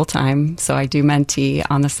 so full-time, so I do Menti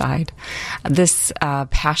on the side. This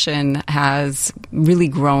passion has really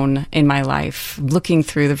grown in my life, looking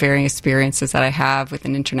through the various experiences that I have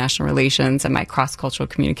within international relations and my cross-cultural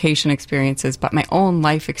communication experiences, but my own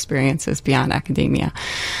life experiences beyond academia.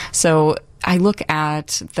 So I look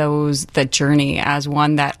at that journey as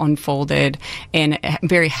one that unfolded in a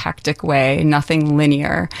very hectic way, nothing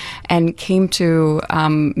linear, and came to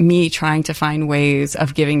me trying to find ways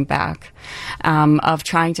of giving back, of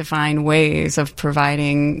trying to find ways of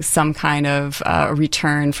providing some kind of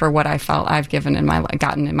return for what I felt I've gotten in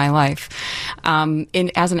my life.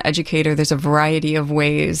 As an educator, there's a variety of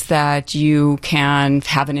ways that you can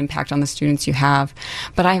have an impact on the students you have,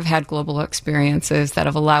 but I have had global experiences that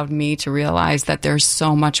have allowed me to realize that there's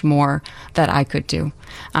so much more that I could do.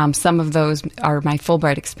 Some of those are my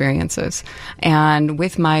Fulbright experiences. And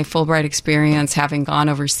with my Fulbright experience, having gone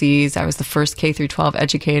overseas, I was the first K-12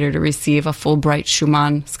 educator to receive a Fulbright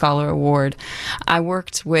Schumann Scholar Award. I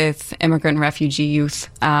worked with immigrant and refugee youth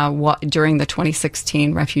during the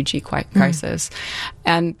 2016 refugee crisis.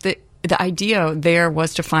 And the idea there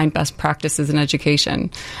was to find best practices in education.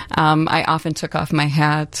 I often took off my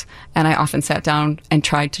hat and I often sat down and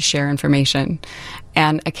tried to share information.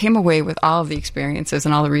 And I came away with all of the experiences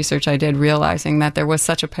and all the research I did, realizing that there was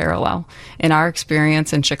such a parallel in our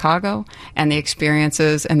experience in Chicago and the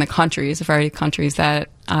experiences in the countries, a variety of countries that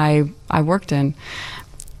I worked in.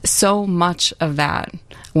 So much of that,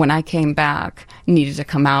 when I came back, needed to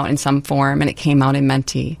come out in some form, and it came out in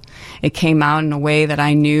Mentee. It came out in a way that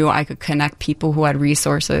I knew I could connect people who had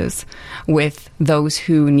resources with those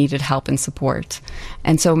who needed help and support.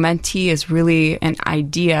 And so Mentee is really an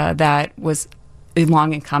idea that was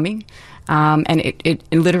long in coming. And it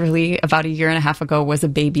literally about a year and a half ago was a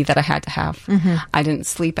baby that I had to have. Mm-hmm. I didn't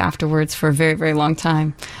sleep afterwards for a very, very long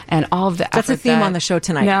time. And all of the That's a theme on the show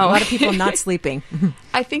tonight. No. A lot of people not sleeping.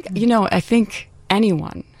 I think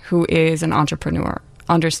anyone who is an entrepreneur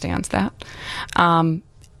understands that.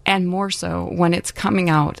 And more so when it's coming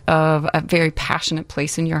out of a very passionate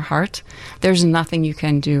place in your heart, there's nothing you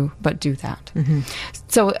can do but do that. Mm-hmm.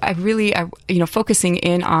 So I focusing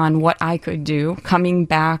in on what I could do, coming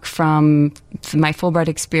back from my Fulbright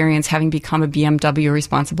experience, having become a BMW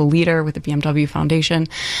responsible leader with the BMW Foundation,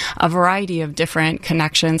 a variety of different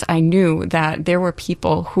connections, I knew that there were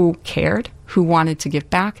people who cared, who wanted to give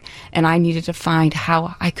back, and I needed to find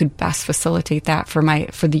how I could best facilitate that for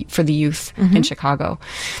the youth in Chicago.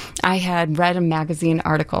 I had read a magazine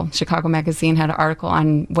article. Chicago Magazine had an article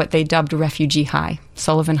on what they dubbed Refugee High,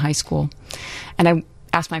 Sullivan High School, and I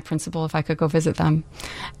asked my principal if I could go visit them.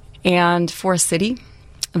 And for a city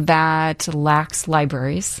that lacks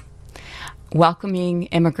libraries, welcoming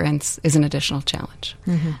immigrants is an additional challenge.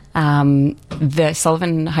 Mm-hmm. The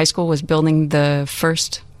Sullivan High School was building the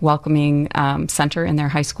first welcoming center in their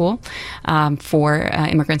high school for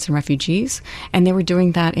immigrants and refugees, and they were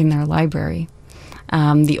doing that in their library.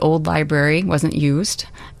 The old library wasn't used,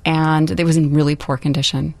 and it was in really poor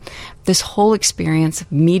condition. This whole experience,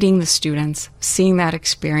 meeting the students, seeing that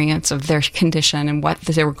experience of their condition and what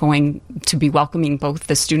they were going to be welcoming both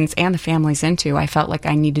the students and the families into, I felt like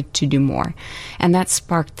I needed to do more. And that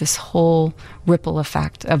sparked this whole ripple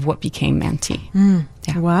effect of what became Mentee. Mm.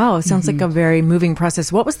 Yeah. Wow, it sounds like a very moving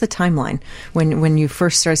process. What was the timeline when you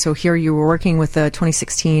first started? So here you were working with the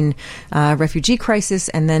 2016 refugee crisis,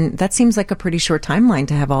 and then that seems like a pretty short timeline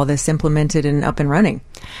to have all this implemented and up and running.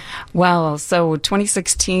 Well, so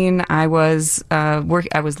 2016, I was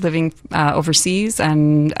living overseas,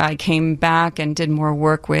 and I came back and did more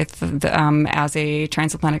work with as a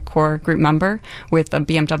Transatlantic Core Group member with the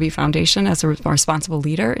BMW Foundation as a responsible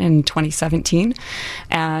leader in 2017.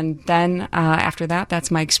 And then after that, that's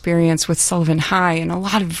my experience with Sullivan High and a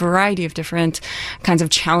lot of variety of different kinds of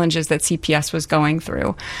challenges that CPS was going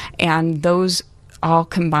through. And those all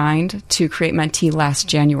combined to create Mentee last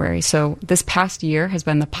January. So this past year has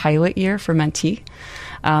been the pilot year for Mentee.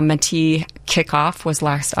 Mentee kickoff was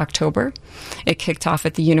last October. It kicked off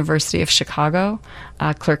at the University of Chicago.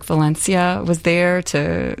 Clerk Valencia was there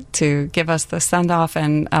to give us the send-off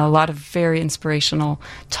and a lot of very inspirational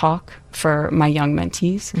talk for my young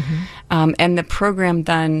mentees. Mm-hmm. And the program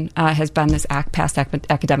then has been this past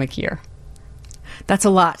academic year. That's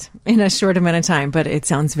a lot in a short amount of time, but it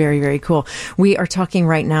sounds very, very cool. We are talking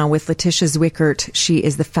right now with Letitia Zwickert. She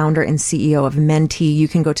is the founder and CEO of Mentee. You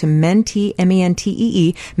can go to Mentee,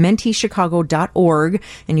 M-E-N-T-E-E, menteechicago.org,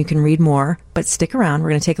 and you can read more. But stick around. We're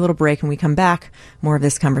going to take a little break. When we come back, more of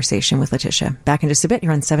this conversation with Letitia. Back in just a bit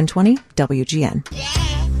here on 720 WGN.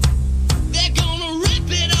 They're gonna rip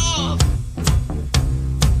it off,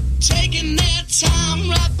 taking their time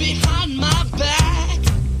right behind my back.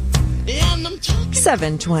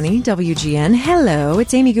 720 WGN. Hello,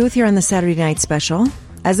 it's Amy Guth here on the Saturday Night Special.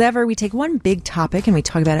 As ever, we take one big topic and we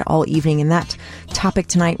talk about it all evening. And that topic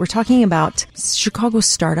tonight, we're talking about Chicago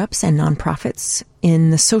startups and nonprofits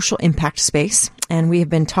in the social impact space. And we have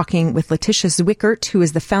been talking with Letitia Zwickert, who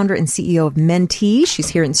is the founder and CEO of Mentee. She's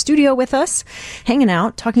here in studio with us, hanging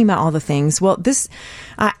out, talking about all the things. Well,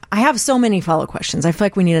 I have so many follow questions. I feel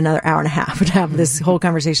like we need another hour and a half to have this whole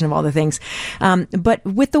conversation of all the things. But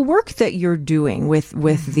with the work that you're doing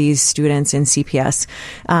with these students in CPS,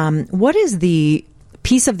 what is the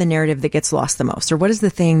piece of the narrative that gets lost the most? Or what is the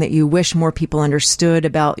thing that you wish more people understood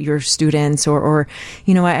about your students? Or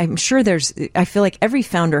I'm sure I feel like every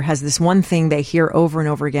founder has this one thing they hear over and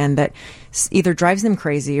over again that either drives them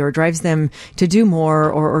crazy or drives them to do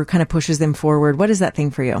more or kind of pushes them forward. What is that thing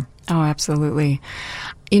for you? Oh, absolutely.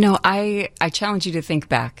 I challenge you to think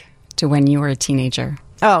back to when you were a teenager.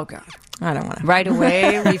 Oh, God. I don't want to. Right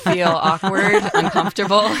away, we feel awkward,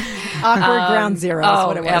 uncomfortable. Awkward ground zero is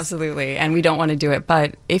what it was. Absolutely. And we don't want to do it.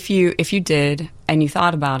 But if you did and you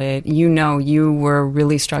thought about it, you know you were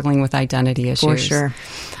really struggling with identity issues. For sure.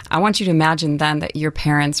 I want you to imagine then that your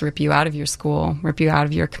parents rip you out of your school, rip you out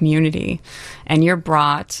of your community, and you're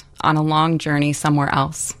brought on a long journey somewhere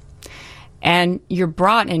else. And you're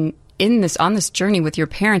brought on this journey with your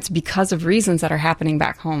parents because of reasons that are happening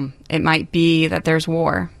back home. It might be that there's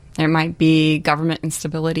war. There might be government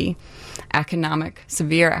instability,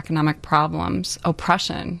 severe economic problems,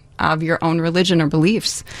 oppression of your own religion or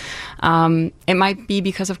beliefs. It might be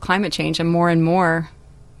because of climate change, and more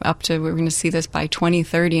we're going to see this by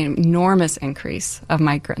 2030, an enormous increase of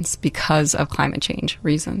migrants because of climate change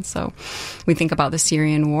reasons. So we think about the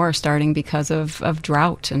Syrian war starting because of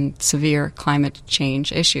drought and severe climate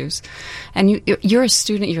change issues. And you're a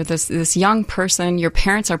student, you're this young person, your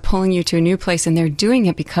parents are pulling you to a new place, and they're doing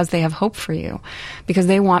it because they have hope for you, because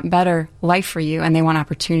they want better life for you, and they want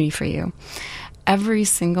opportunity for you. Every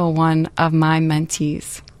single one of my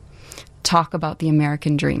mentees talk about the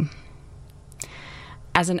American dream.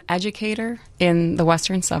 As an educator in the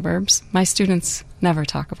western suburbs, my students never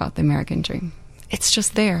talk about the American dream. It's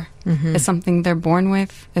just there. Mm-hmm. It's something they're born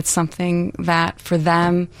with. It's something that for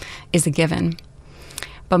them is a given.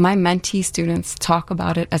 But my mentee students talk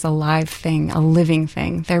about it as a live thing, a living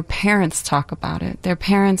thing. Their parents talk about it. Their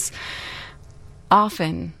parents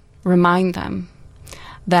often remind them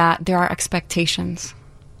that there are expectations,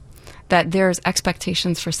 that there's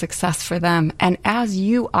expectations for success for them. And as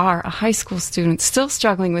you are a high school student, still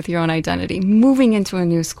struggling with your own identity, moving into a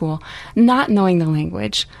new school, not knowing the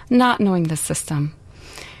language, not knowing the system,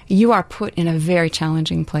 you are put in a very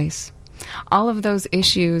challenging place. All of those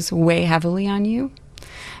issues weigh heavily on you.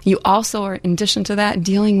 You also are, in addition to that,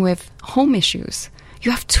 dealing with home issues.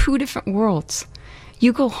 You have two different worlds.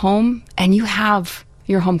 You go home and you have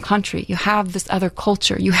your home country. You have this other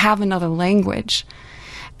culture. You have another language.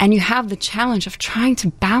 And you have the challenge of trying to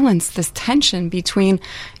balance this tension between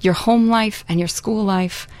your home life and your school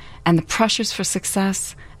life, and the pressures for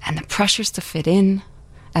success and the pressures to fit in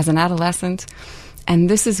as an adolescent. And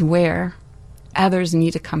this is where others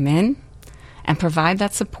need to come in and provide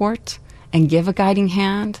that support and give a guiding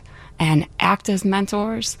hand and act as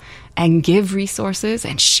mentors and give resources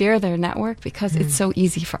and share their network, because it's so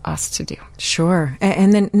easy for us to do. Sure.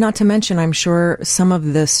 And then not to mention, I'm sure some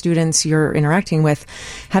of the students you're interacting with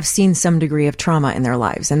have seen some degree of trauma in their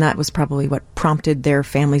lives, and that was probably what prompted their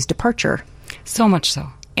family's departure. So much so.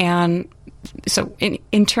 And so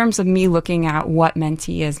in terms of me looking at what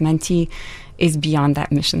Mentee is beyond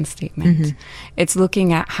that mission statement. Mm-hmm. It's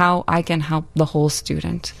looking at how I can help the whole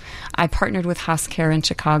student. I partnered with HusCare in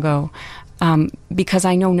Chicago because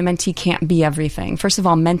I know Mentee can't be everything. First of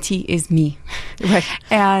all, Mentee is me. Right.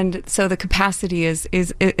 And so the capacity is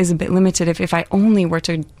a bit limited if I only were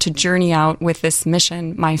to journey out with this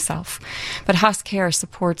mission myself. But HusCare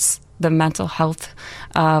supports the mental health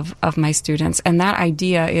of my students. And that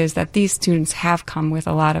idea is that these students have come with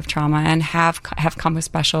a lot of trauma and have come with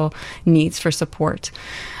special needs for support.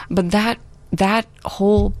 But that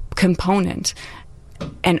whole component,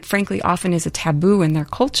 and frankly often is a taboo in their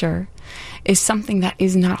culture, is something that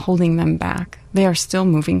is not holding them back. They are still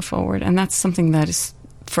moving forward. And that's something that is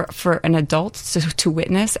for an adult to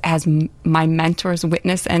witness, as my mentors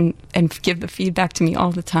witness and give the feedback to me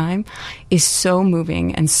all the time, is so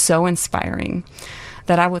moving and so inspiring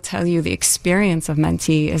that I will tell you the experience of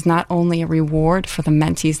Mentee is not only a reward for the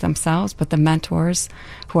mentees themselves, but the mentors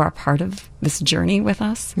who are part of this journey with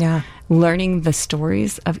us, learning the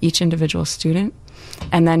stories of each individual student,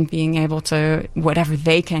 and then being able to, whatever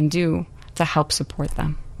they can do, to help support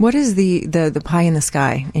them. What is the pie in the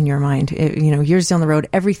sky in your mind? Years down the road,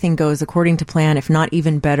 everything goes according to plan, if not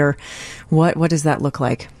even better. What does that look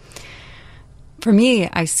like? For me,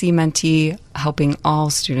 I see Mentee helping all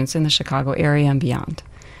students in the Chicago area and beyond.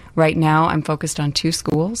 Right now, I'm focused on 2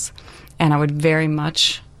 schools, and I would very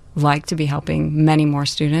much like to be helping many more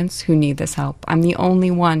students who need this help. I'm the only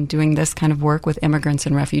one doing this kind of work with immigrants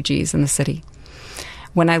and refugees in the city.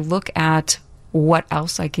 When I look at what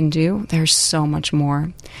else I can do, there's so much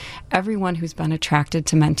more. Everyone who's been attracted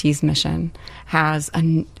to Mentee's mission has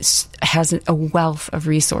a wealth of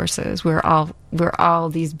resources. We're all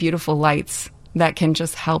these beautiful lights that can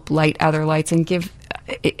just help light other lights and give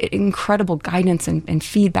incredible guidance and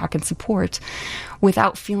feedback and support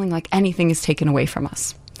without feeling like anything is taken away from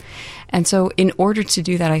us. And so in order to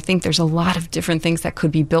do that, I think there's a lot of different things that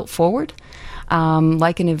could be built forward,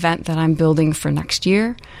 like an event that I'm building for next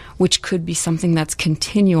year, which could be something that's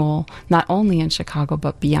continual, not only in Chicago,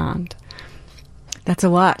 but beyond. That's a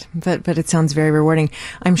lot, but it sounds very rewarding.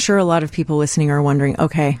 I'm sure a lot of people listening are wondering,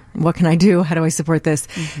 okay, what can I do? How do I support this?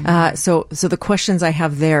 So the questions I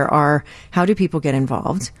have there are, how do people get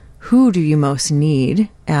involved? Who do you most need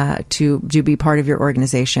to be part of your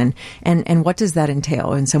organization? And what does that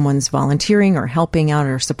entail? When someone's volunteering or helping out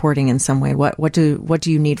or supporting in some way, what do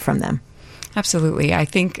you need from them? Absolutely. I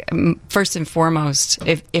think first and foremost,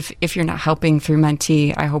 if you're not helping through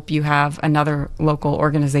Mentee, I hope you have another local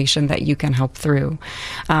organization that you can help through.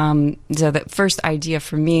 So the first idea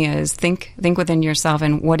for me is think within yourself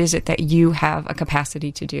and what is it that you have a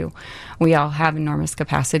capacity to do. We all have enormous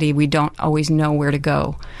capacity. We don't always know where to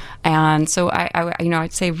go. And so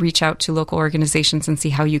I'd say reach out to local organizations and see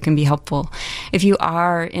how you can be helpful. If you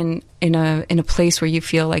are in a place where you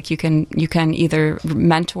feel like you can either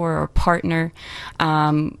mentor or partner,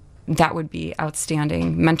 that would be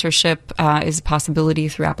outstanding. Mentorship is a possibility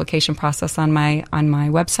through application process on my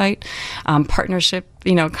website. Partnership,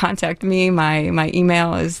 contact me. My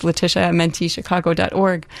email is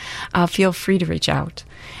letitia@menteechicago.org. Feel free to reach out.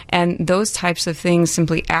 And those types of things,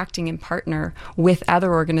 simply acting in partner with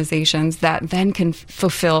other organizations that then can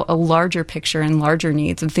fulfill a larger picture and larger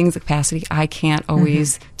needs of things of capacity I can't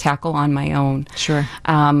always tackle on my own. Sure.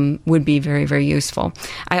 Would be very, very useful.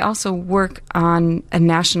 I also work on a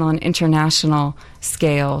national and international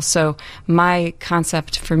scale. So my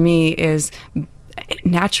concept for me is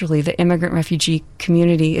naturally the immigrant refugee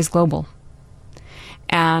community is global.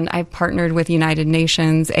 And I've partnered with United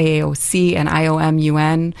Nations, AAOC, and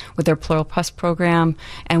IOM-UN with their Plural Plus program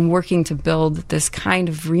and working to build this kind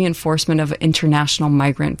of reinforcement of international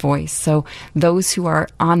migrant voice. So those who are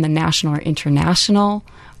on the national or international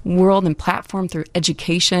world and platform through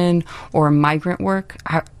education or migrant work,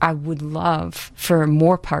 I would love for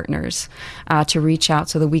more partners to reach out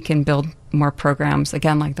so that we can build more programs,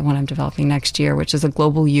 again, like the one I'm developing next year, which is a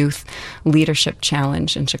Global Youth Leadership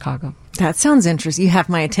Challenge in Chicago. That sounds interesting. You have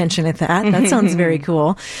my attention at that. That sounds very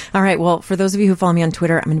cool. All right. Well, for those of you who follow me on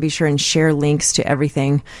Twitter, I'm going to be sure and share links to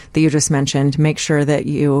everything that you just mentioned. Make sure that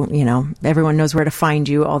everyone knows where to find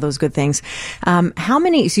you, all those good things. So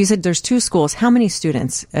you said there's 2 schools. How many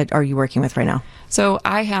students are you working with right now? So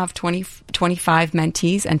I have 25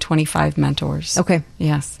 mentees and 25 mentors. Okay.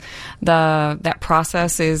 Yes. That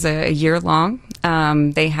process is a year long.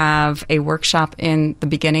 They have a workshop in the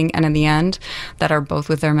beginning and in the end that are both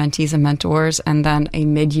with their mentees and mentors, and then a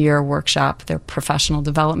mid-year workshop, their professional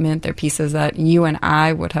development, their pieces that you and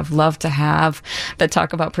I would have loved to have that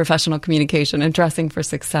talk about professional communication and dressing for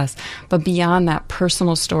success. But beyond that,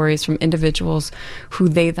 personal stories from individuals who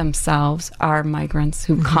they themselves are migrants,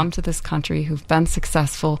 who've come to this country, who've been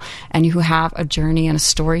successful, and who have a journey and a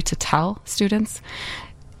story to tell students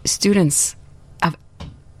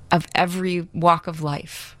of every walk of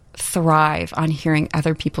life thrive on hearing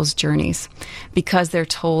other people's journeys because they're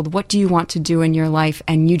told, what do you want to do in your life?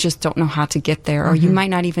 And you just don't know how to get there, or you might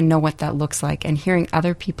not even know what that looks like. And hearing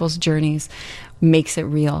other people's journeys makes it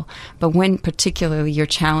real. But when particularly you're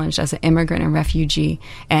challenged as an immigrant and refugee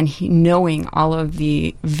and knowing all of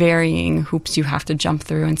the varying hoops you have to jump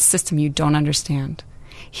through and system you don't understand,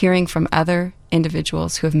 hearing from other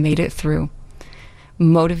individuals who have made it through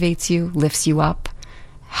motivates you, lifts you up,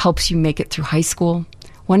 helps you make it through high school.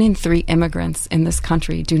 1 in 3 immigrants in this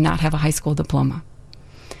country do not have a high school diploma.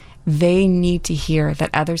 They need to hear that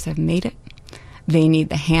others have made it. They need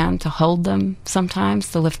the hand to hold them sometimes,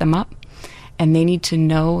 to lift them up. And they need to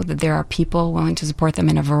know that there are people willing to support them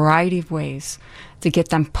in a variety of ways to get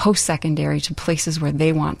them post-secondary to places where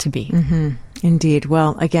they want to be. Indeed.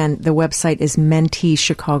 Well, again, the website is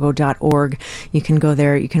menteechicago.org. You can go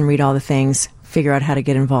there. You can read all the things, figure out how to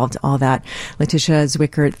get involved, all that. Letitia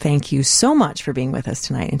Zwickert, thank you so much for being with us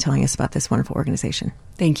tonight and telling us about this wonderful organization.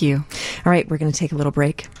 Thank you. All right, we're going to take a little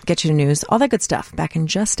break, get you to news, all that good stuff. Back in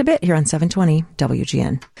just a bit here on 720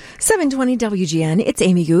 WGN. 720 WGN, it's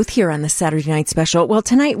Amy Guth here on the Saturday Night Special. Well,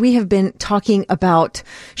 tonight we have been talking about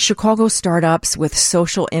Chicago startups with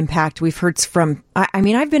social impact. We've heard from,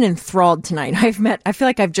 I've been enthralled tonight. I feel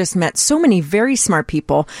like I've just met so many very smart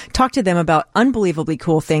people, talked to them about unbelievably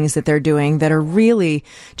cool things that they're doing that are really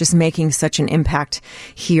just making such an impact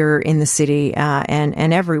here in the city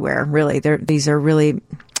and everywhere, really. These are really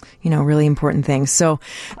really important things. So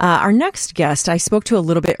our next guest, I spoke to a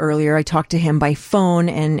little bit earlier. I talked to him by phone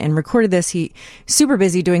and recorded this. He's super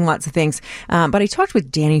busy doing lots of things. But I talked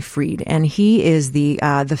with Danny Freed, and he is the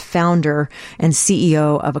founder and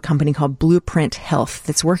CEO of a company called Blueprint Health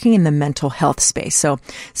that's working in the mental health space. So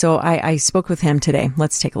I spoke with him today.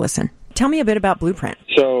 Let's take a listen. Tell me a bit about Blueprint.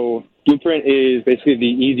 So Blueprint is basically the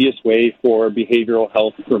easiest way for behavioral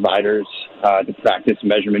health providers to practice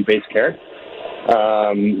measurement-based care.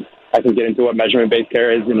 I can get into what measurement-based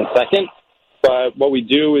care is in a second. But what we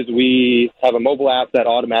do is we have a mobile app that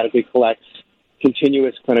automatically collects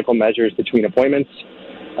continuous clinical measures between appointments.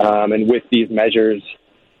 And with these measures,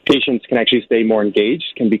 patients can actually stay more engaged,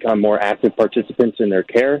 can become more active participants in their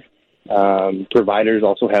care. Providers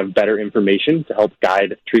also have better information to help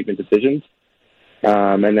guide treatment decisions.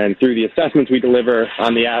 And then through the assessments we deliver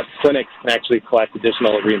on the app, clinics can actually collect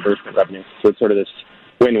additional reimbursement revenue. So it's sort of this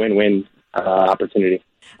win-win-win opportunity.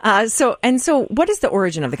 So what is the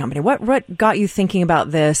origin of the company? What got you thinking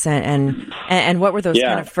about this, and what were those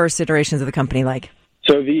kind of first iterations of the company like?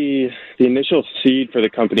 So the initial seed for the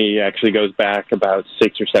company actually goes back about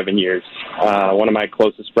 6 or 7 years. One of my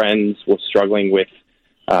closest friends was struggling with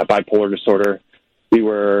bipolar disorder. We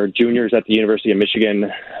were juniors at the University of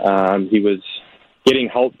Michigan. He was getting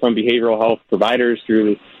help from behavioral health providers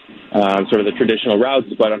through sort of the traditional routes,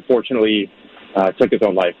 but unfortunately took his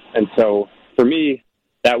own life. And so for me,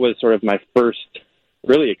 that was sort of my first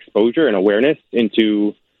really exposure and awareness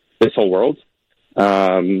into this whole world.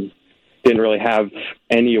 Didn't really have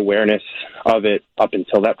any awareness of it up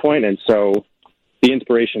until that point. And so the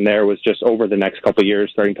inspiration there was just over the next couple of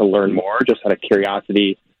years starting to learn more, just out of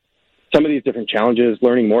curiosity, some of these different challenges,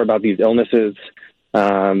 learning more about these illnesses,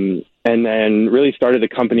 and then really started the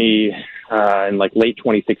company in like late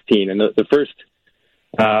 2016. And the first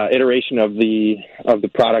iteration of the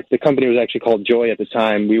product, the company was actually called Joy at the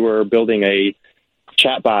time. We were building a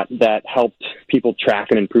chatbot that helped people track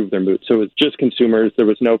and improve their mood. So it was just consumers. There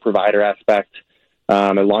was no provider aspect.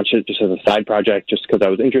 I launched it just as a side project just because I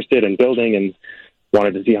was interested in building and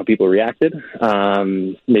wanted to see how people reacted.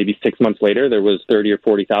 Maybe 6 months later, there was 30 or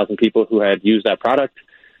 40,000 people who had used that product.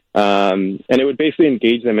 And it would basically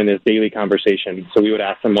engage them in this daily conversation. So we would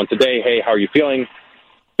ask them once a day, hey, how are you feeling?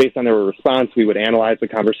 Based on their response, we would analyze the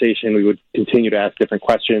conversation. We would continue to ask different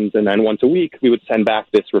questions. And then once a week, we would send back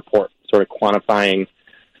this report, sort of quantifying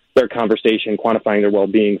their conversation, quantifying their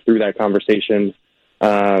well-being through that conversation.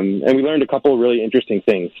 And we learned a couple of really interesting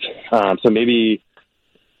things. So maybe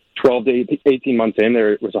 12 to 18 months in,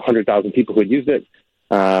 there was 100,000 people who had used it.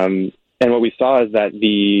 And what we saw is that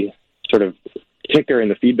the sort of kicker in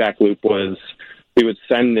the feedback loop was we would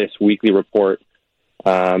send this weekly report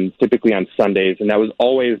typically on Sundays, and that was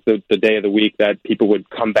always the day of the week that people would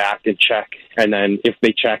come back and check, and then if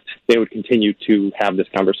they checked, they would continue to have this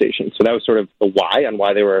conversation. So that was sort of the why on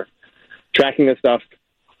why they were tracking this stuff.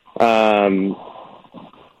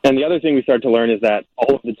 And the other thing we started to learn is that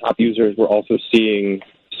all of the top users were also seeing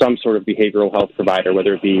some sort of behavioral health provider,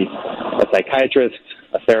 whether it be a psychiatrist,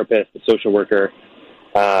 a therapist, a social worker,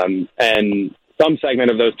 and some segment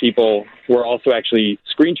of those people were also actually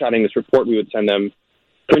screenshotting this report we would send them,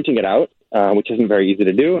 printing it out, which isn't very easy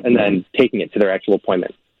to do, and then taking it to their actual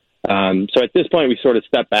appointment. So at this point, we sort of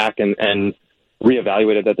stepped back and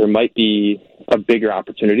reevaluated that there might be a bigger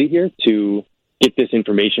opportunity here to get this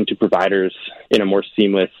information to providers in a more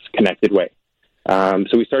seamless, connected way.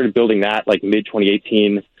 So we started building that like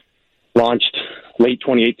mid-2018, launched late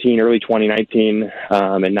 2018, early 2019,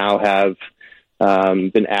 and now have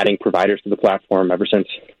been adding providers to the platform ever since.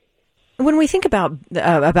 When we think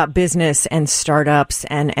about business and startups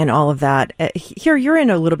and all of that, here you're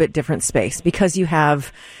in a little bit different space because you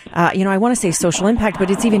have, I want to say social impact,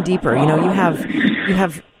 but it's even deeper. You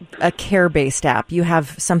have a care-based app. You have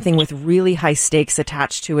something with really high stakes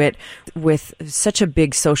attached to it with such a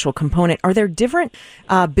big social component. Are there different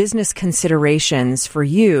business considerations for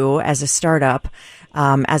you as a startup,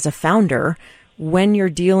 as a founder, when you're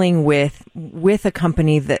dealing with a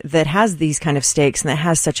company that has these kind of stakes and that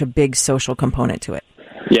has such a big social component to it?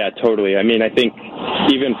 Yeah, totally. I mean, I think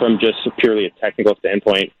even from just purely a technical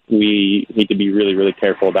standpoint, we need to be really, really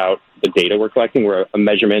careful about the data we're collecting. We're a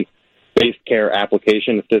measurement-based care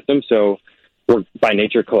application system, so we're by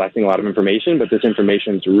nature collecting a lot of information, but this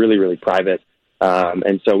information is really, really private.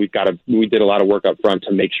 And so we did a lot of work up front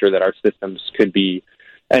to make sure that our systems could be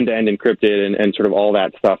end-to-end encrypted and sort of all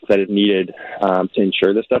that stuff that is needed to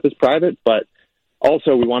ensure this stuff is private. But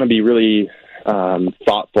also we want to be really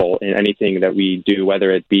thoughtful in anything that we do, whether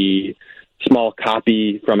it be small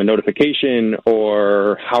copy from a notification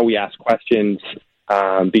or how we ask questions,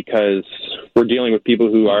 because we're dealing with people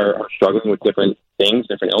who are struggling with different things,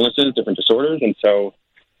 different illnesses, different disorders. And so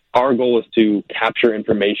our goal is to capture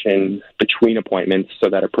information between appointments so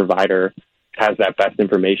that a provider has that best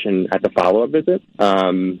information at the follow-up visit.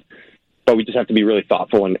 But we just have to be really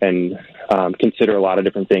thoughtful and consider a lot of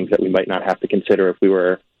different things that we might not have to consider if we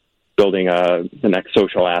were building the next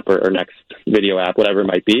social app or next video app, whatever it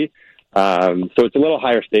might be. So it's a little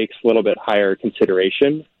higher stakes, a little bit higher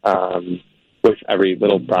consideration with every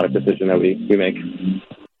little product decision that we make.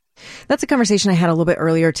 That's a conversation I had a little bit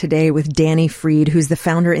earlier today with Danny Freed, who's the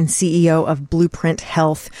founder and CEO of Blueprint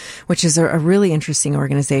Health, which is a really interesting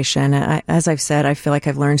organization. As I've said, I feel like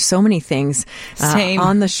I've learned so many things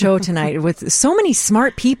on the show tonight with so many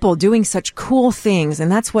smart people doing such cool things.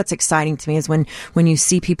 And that's what's exciting to me is when you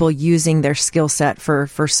see people using their skill set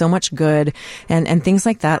for so much good and things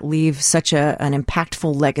like that leave such an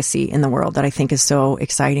impactful legacy in the world that I think is so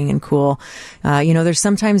exciting and cool.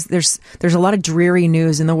 There's a lot of dreary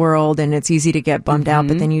news in the world and it's easy to get bummed out,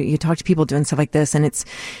 but then you talk to people doing stuff like this and it's,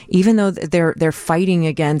 even though they're fighting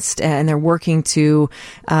against and they're working to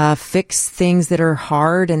fix things that are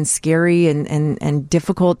hard and scary and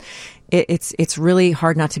difficult, it's really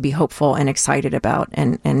hard not to be hopeful and excited about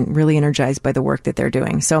and really energized by the work that they're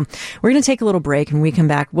doing. So we're going to take a little break, and when we come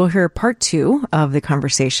back, we'll hear part 2 of the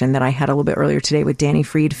conversation that I had a little bit earlier today with Danny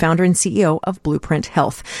Freed, founder and CEO of Blueprint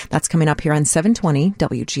Health. That's coming up here on 720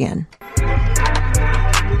 WGN.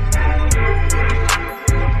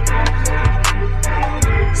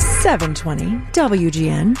 720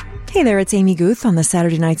 WGN. Hey there, it's Amy Guth on the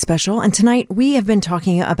Saturday Night Special, and tonight we have been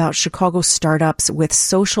talking about Chicago startups with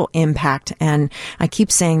social impact, and I keep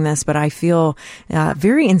saying this, but I feel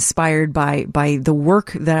very inspired by the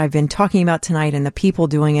work that I've been talking about tonight and the people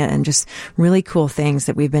doing it and just really cool things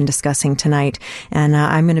that we've been discussing tonight. And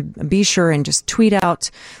I'm going to be sure and just tweet out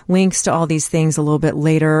links to all these things a little bit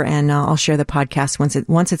later, and I'll share the podcast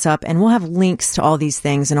once it's up, and we'll have links to all these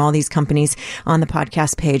things and all these companies on the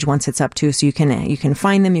podcast page once it's up too, so you can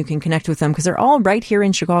find them, you can connect with them, because they're all right here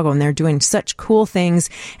in Chicago and they're doing such cool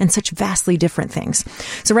things and such vastly different things.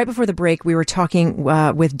 So right before the break, we were talking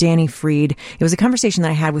with Danny Freed. It was a conversation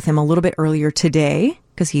that I had with him a little bit earlier today,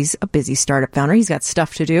 because he's a busy startup founder. He's got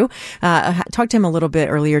stuff to do. I talked to him a little bit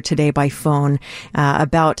earlier today by phone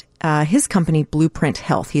about his company, Blueprint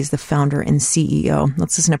Health. He's the founder and CEO.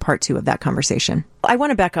 Let's listen to part 2 of that conversation. I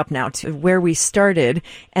want to back up now to where we started,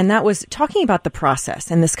 and that was talking about the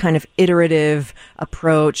process and this kind of iterative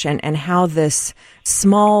approach and how this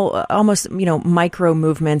small, almost, micro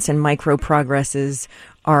movements and micro progresses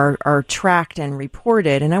are tracked and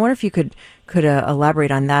reported. And I wonder if you could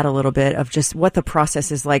elaborate on that a little bit of just what the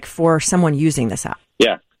process is like for someone using this app.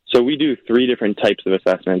 Yeah. So we do 3 different types of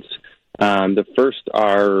assessments. The first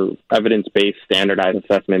are evidence-based standardized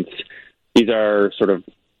assessments. These are sort of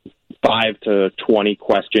 5 to 20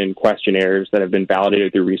 questionnaires that have been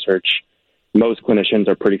validated through research. Most clinicians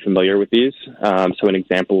are pretty familiar with these. So an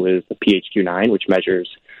example is the PHQ-9, which measures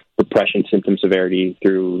depression symptom severity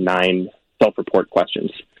through 9 self-report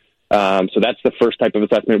questions. So that's the first type of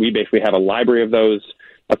assessment. We basically have a library of those.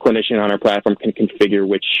 A clinician on our platform can configure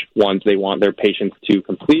which ones they want their patients to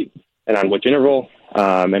complete and on which interval.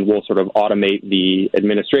 And we'll sort of automate the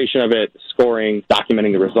administration of it, scoring,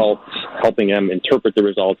 documenting the results, helping them interpret the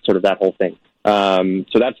results, sort of that whole thing.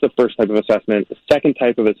 So that's the first type of assessment. The second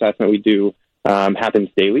type of assessment we do happens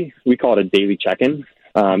daily. We call it a daily check-in.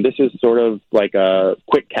 This is sort of like a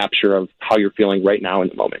quick capture of how you're feeling right now in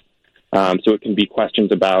the moment. So it can be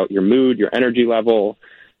questions about your mood, your energy level.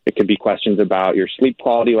 It could be questions about your sleep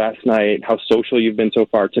quality last night, how social you've been so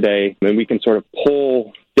far today. And we can sort of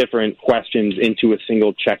pull different questions into a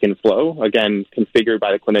single check-in flow, again, configured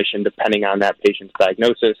by the clinician depending on that patient's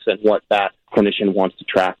diagnosis and what that clinician wants to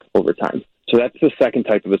track over time. So that's the second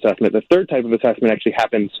type of assessment. The third type of assessment actually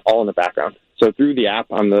happens all in the background. So through the app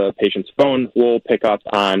on the patient's phone, we'll pick up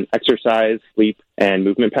on exercise, sleep, and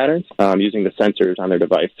movement patterns using the sensors on their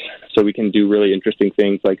device. So we can do really interesting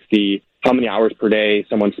things like see how many hours per day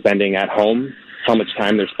someone's spending at home, how much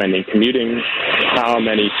time they're spending commuting, how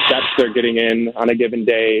many steps they're getting in on a given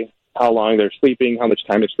day, how long they're sleeping, how much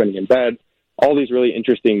time they're spending in bed. All these really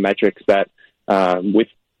interesting metrics that with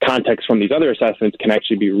context from these other assessments can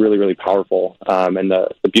actually be really, really powerful. And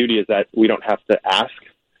the beauty is that we don't have to ask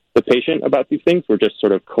the patient about these things. We're just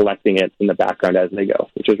sort of collecting it in the background as they go,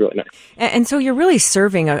 which is really nice. And so you're really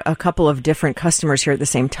serving a couple of different customers here at the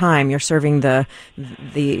same time. You're serving the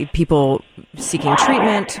people seeking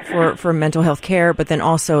treatment for mental health care, but then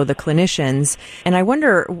also the clinicians. And I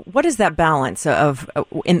wonder, what is that balance of,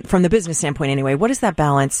 from the business standpoint anyway, what is that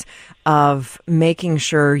balance of making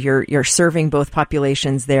sure you're serving both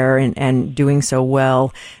populations there and doing so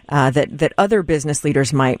well that other business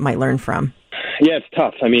leaders might learn from? Yeah, it's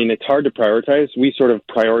tough. I mean, it's hard to prioritize. We sort of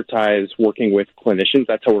prioritize working with clinicians.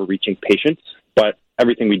 That's how we're reaching patients. But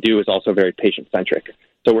everything we do is also very patient-centric.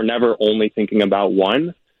 So we're never only thinking about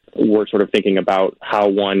one. We're sort of thinking about how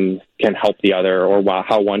one can help the other or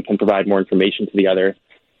how one can provide more information to the other.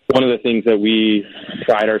 One of the things that we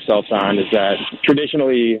pride ourselves on is that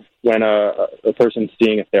traditionally when a person's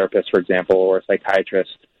seeing a therapist, for example, or a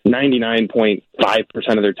psychiatrist, 99.5%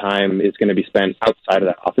 of their time is going to be spent outside of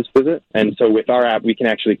that office visit. And so with our app, we can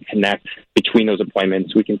actually connect between those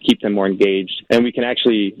appointments. We can keep them more engaged, and we can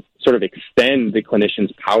actually sort of extend the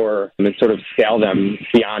clinician's power and sort of scale them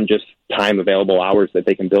beyond just time available hours that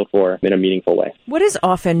they can bill for in a meaningful way. What is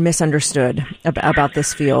often misunderstood about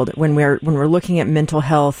this field when we're looking at mental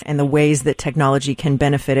health and the ways that technology can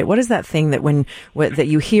benefit it? What is that thing that that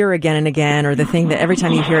you hear again and again, or the thing that every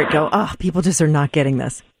time you hear it go, people just are not getting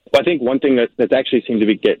this? Well, I think one thing that's actually seemed to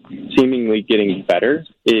be seemingly getting better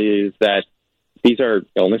is that these are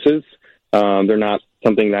illnesses. They're not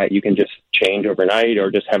something that you can just change overnight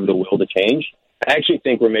or just have the will to change. I actually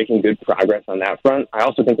think we're making good progress on that front. I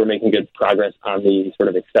also think we're making good progress on the sort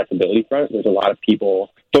of accessibility front. There's a lot of people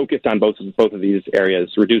focused on both of these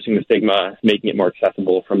areas, reducing the stigma, making it more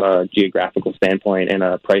accessible from a geographical standpoint and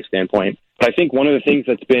a price standpoint. But I think one of the things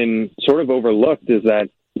that's been sort of overlooked is that,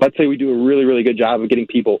 let's say we do a really, really good job of getting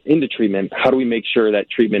people into treatment. How do we make sure that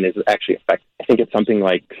treatment is actually effective? I think it's something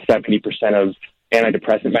like 70% of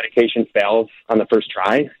antidepressant medication fails on the first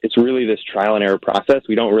try. It's really this trial and error process.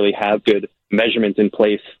 We don't really have good measurements in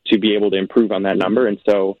place to be able to improve on that number. And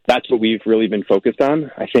so that's what we've really been focused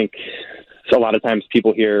on. I think a lot of times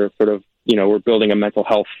people hear sort of, we're building a mental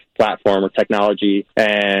health platform or technology,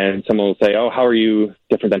 and someone will say, how are you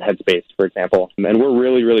different than Headspace, for example? And we're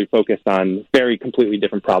really, really focused on very completely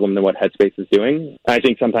different problem than what Headspace is doing. I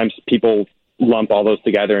think sometimes people lump all those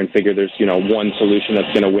together and figure there's, one solution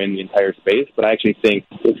that's going to win the entire space. But I actually think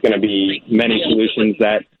it's going to be many solutions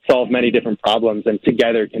that solve many different problems and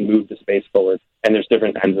together can move the space forward. And there's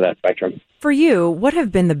different ends of that spectrum. For you, what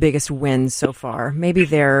have been the biggest wins so far? Maybe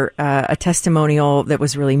they're a testimonial that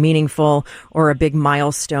was really meaningful or a big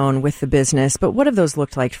milestone with the business. But what have those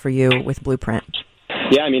looked like for you with Blueprint?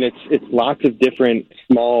 Yeah, I mean, it's lots of different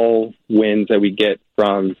small wins that we get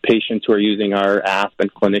from patients who are using our app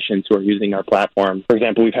and clinicians who are using our platform. For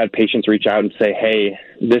example, we've had patients reach out and say, hey,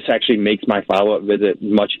 this actually makes my follow-up visit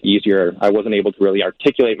much easier. I wasn't able to really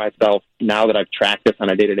articulate myself. Now that I've tracked this on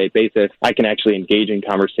a day-to-day basis, I can actually engage in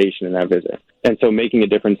conversation in that visit. And so making a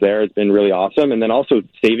difference there has been really awesome. And then also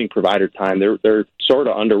saving provider time. They're sort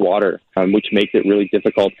of underwater, which makes it really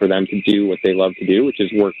difficult for them to do what they love to do, which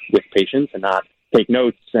is work with patients and not take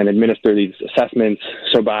notes and administer these assessments.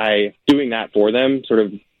 So by doing that for them, sort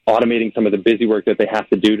of automating some of the busy work that they have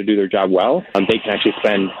to do their job well, they can actually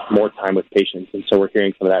spend more time with patients. And so we're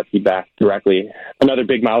hearing some of that feedback directly. Another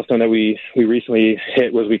big milestone that we recently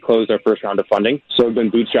hit was we closed our first round of funding. So we've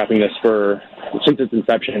been bootstrapping this since its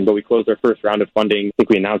inception, but we closed our first round of funding. I think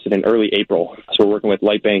we announced it in early April. So we're working with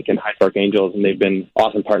Lightbank and High Spark Angels, and they've been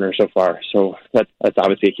awesome partners so far. So that's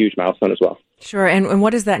obviously a huge milestone as well. Sure. And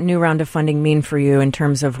what does that new round of funding mean for you in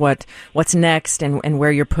terms of what's next and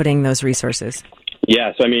where you're putting those resources?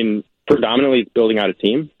 Yeah. So, I mean, predominantly it's building out a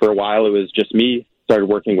team. For a while, it was just me. Started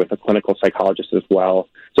working with a clinical psychologist as well.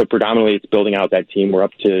 So predominantly it's building out that team. We're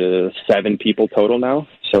up to 7 people total now.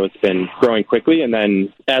 So it's been growing quickly. And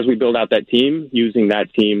then as we build out that team, using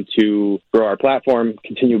that team to grow our platform,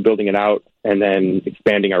 continue building it out, and then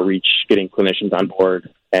expanding our reach, getting clinicians on board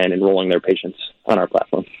and enrolling their patients on our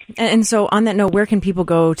platform. And so on that note, where can people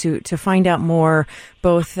go to find out more,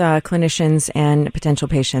 both clinicians and potential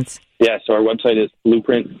patients? Yeah, so our website is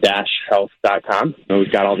blueprint-health.com. And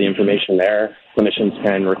we've got all the information there. Clinicians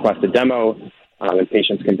can request a demo, and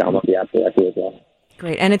patients can download the app directly as well.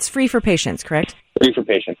 Great. And it's free for patients, correct? Free for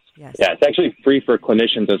patients. Yes. Yeah, it's actually free for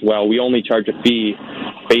clinicians as well. We only charge a fee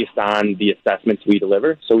based on the assessments we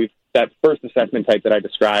deliver. So that first assessment type that I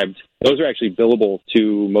described, those are actually billable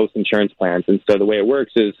to most insurance plans. And so the way it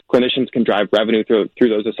works is clinicians can drive revenue through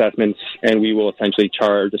those assessments, and we will essentially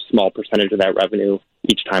charge a small percentage of that revenue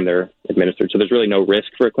each time they're administered. So there's really no risk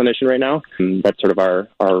for a clinician right now. And that's sort of our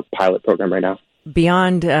pilot program right now.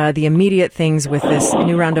 Beyond the immediate things with this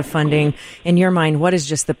new round of funding, in your mind, what is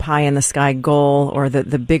just the pie-in-the-sky goal or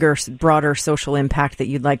the bigger, broader social impact that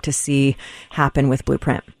you'd like to see happen with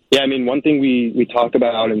Blueprint? Yeah, I mean, one thing we talk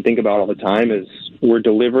about and think about all the time is we're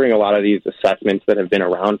delivering a lot of these assessments that have been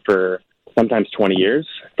around for sometimes 20 years.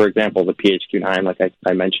 For example, the PHQ-9, like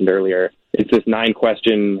I mentioned earlier, it's this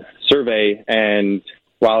 9-question survey, and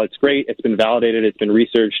while it's great, it's been validated, it's been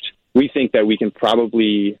researched, we think that we can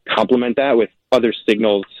probably complement that with other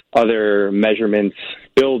signals, other measurements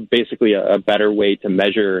build basically a better way to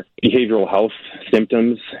measure behavioral health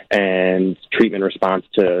symptoms and treatment response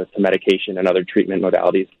to medication and other treatment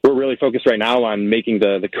modalities. We're really focused right now on making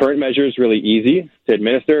the current measures really easy to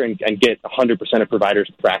administer and get 100% of providers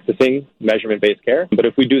practicing measurement-based care. But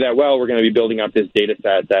if we do that well, we're going to be building up this data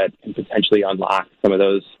set that can potentially unlock some of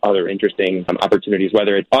those other interesting opportunities,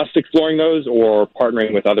 whether it's us exploring those or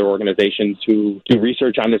partnering with other organizations who do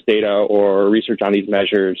research on this data or research on these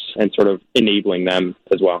measures and sort of enabling them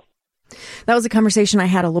as well. That was a conversation I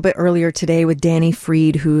had a little bit earlier today with Danny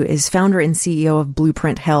Freed, who is founder and CEO of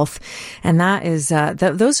Blueprint Health. And that is,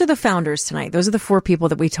 those are the founders tonight. Those are the 4 people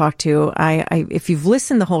that we talked to. If you've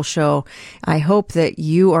listened the whole show, I hope that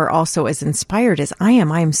you are also as inspired as I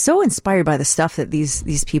am. I am so inspired by the stuff that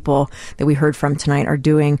these people that we heard from tonight are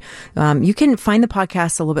doing. You can find the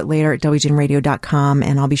podcast a little bit later at WGNradio.com,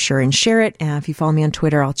 and I'll be sure and share it. And if you follow me on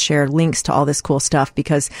Twitter, I'll share links to all this cool stuff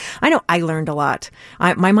because I know I learned a lot.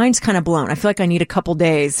 My mind's kind of blown. I feel like I need a couple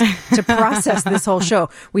days to process this whole show.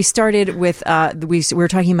 We started with we were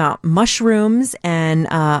talking about mushrooms and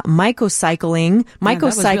mycocycle,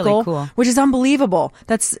 really cool. which is unbelievable.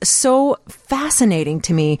 That's so fascinating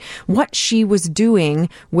to me. What she was doing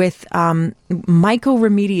with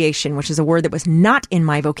mycoremediation, which is a word that was not in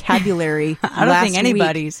my vocabulary. I don't think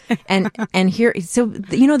anybody's. and here, so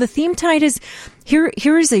the theme tonight is here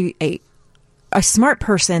is a smart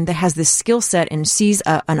person that has this skill set and sees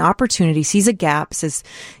an opportunity, sees a gap, says,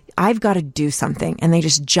 I've got to do something. And they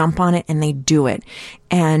just jump on it and they do it.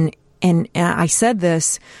 And I said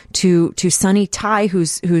this to Sunny Tai,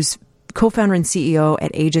 who's co-founder and CEO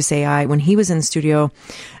at Aegis AI, when he was in the studio,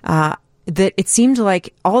 that it seemed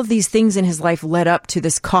like all of these things in his life led up to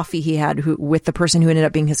this coffee he had with the person who ended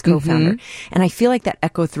up being his co-founder. Mm-hmm. And I feel like that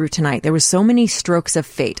echoed through tonight. There was so many strokes of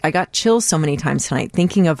fate. I got chills so many times tonight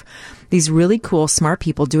thinking of these really cool, smart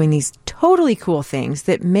people doing these totally cool things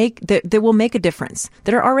that will make a difference,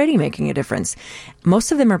 that are already making a difference.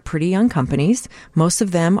 Most of them are pretty young companies. Most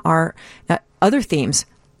of them are other themes.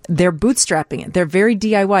 They're bootstrapping it. They're very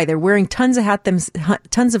DIY. They're wearing tons of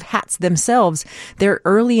hats themselves. They're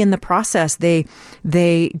early in the process. They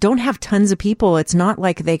don't have tons of people. It's not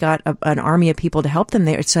like they got an army of people to help them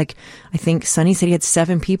there. It's like, I think Sunny said he had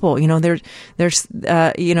 7 people. There's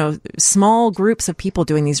small groups of people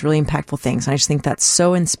doing these really impactful things. And I just think that's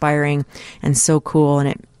so inspiring and so cool. And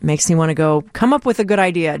it makes me want to go come up with a good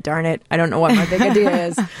idea. Darn it. I don't know what my big idea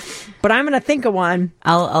is, but I'm going to think of one.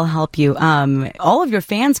 I'll help you. All of your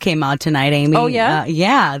fans came out tonight, Amy. Oh, yeah?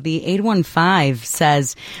 Yeah. The 815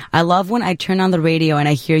 says, I love when I turn on the radio and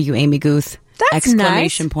I hear you, Amy Guth. That's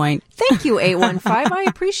exclamation nice. Point. Thank you, 815. I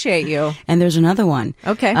appreciate you. And there's another one.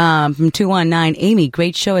 Okay. From 219. Amy,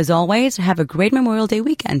 great show as always. Have a great Memorial Day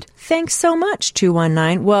weekend. Thanks so much,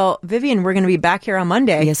 219. Well, Vivian, we're going to be back here on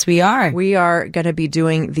Monday. Yes, we are. We are going to be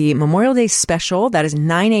doing the Memorial Day special. That is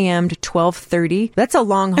 9 a.m. to 12:30. That's a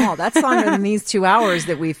long haul. That's longer than these 2 hours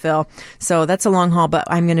that we fill. So that's a long haul, but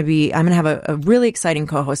I'm going to have a really exciting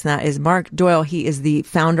co-host, and that is Mark Doyle. He is the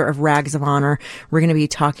founder of Rags of Honor. We're going to be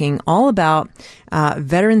talking all about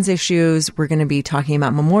veterans issues. We're going to be talking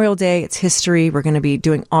about Memorial Day, its history. We're going to be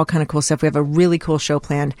doing all kind of cool stuff. We have a really cool show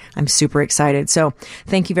planned. I'm super excited. So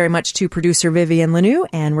thank you very much to producer Vivian Lanou,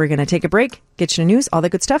 and we're going to take a break, get you the news, all that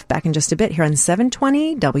good stuff back in just a bit here on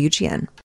 720 WGN.